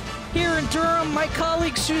crew here in Durham, my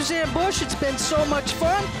colleague Suzanne Bush, it's been so much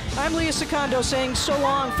fun. I'm Leah Secondo saying so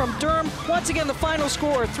long from Durham. Once again, the final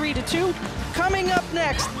score, 3-2. Coming up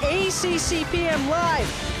next, ACC PM live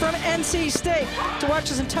from NC State. To watch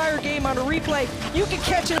this entire game on a replay, you can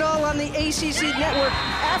catch it all on the ACC network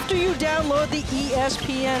after you download the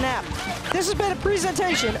ESPN app. This has been a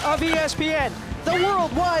presentation of ESPN, the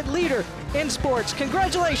worldwide leader in sports.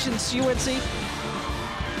 Congratulations, UNC.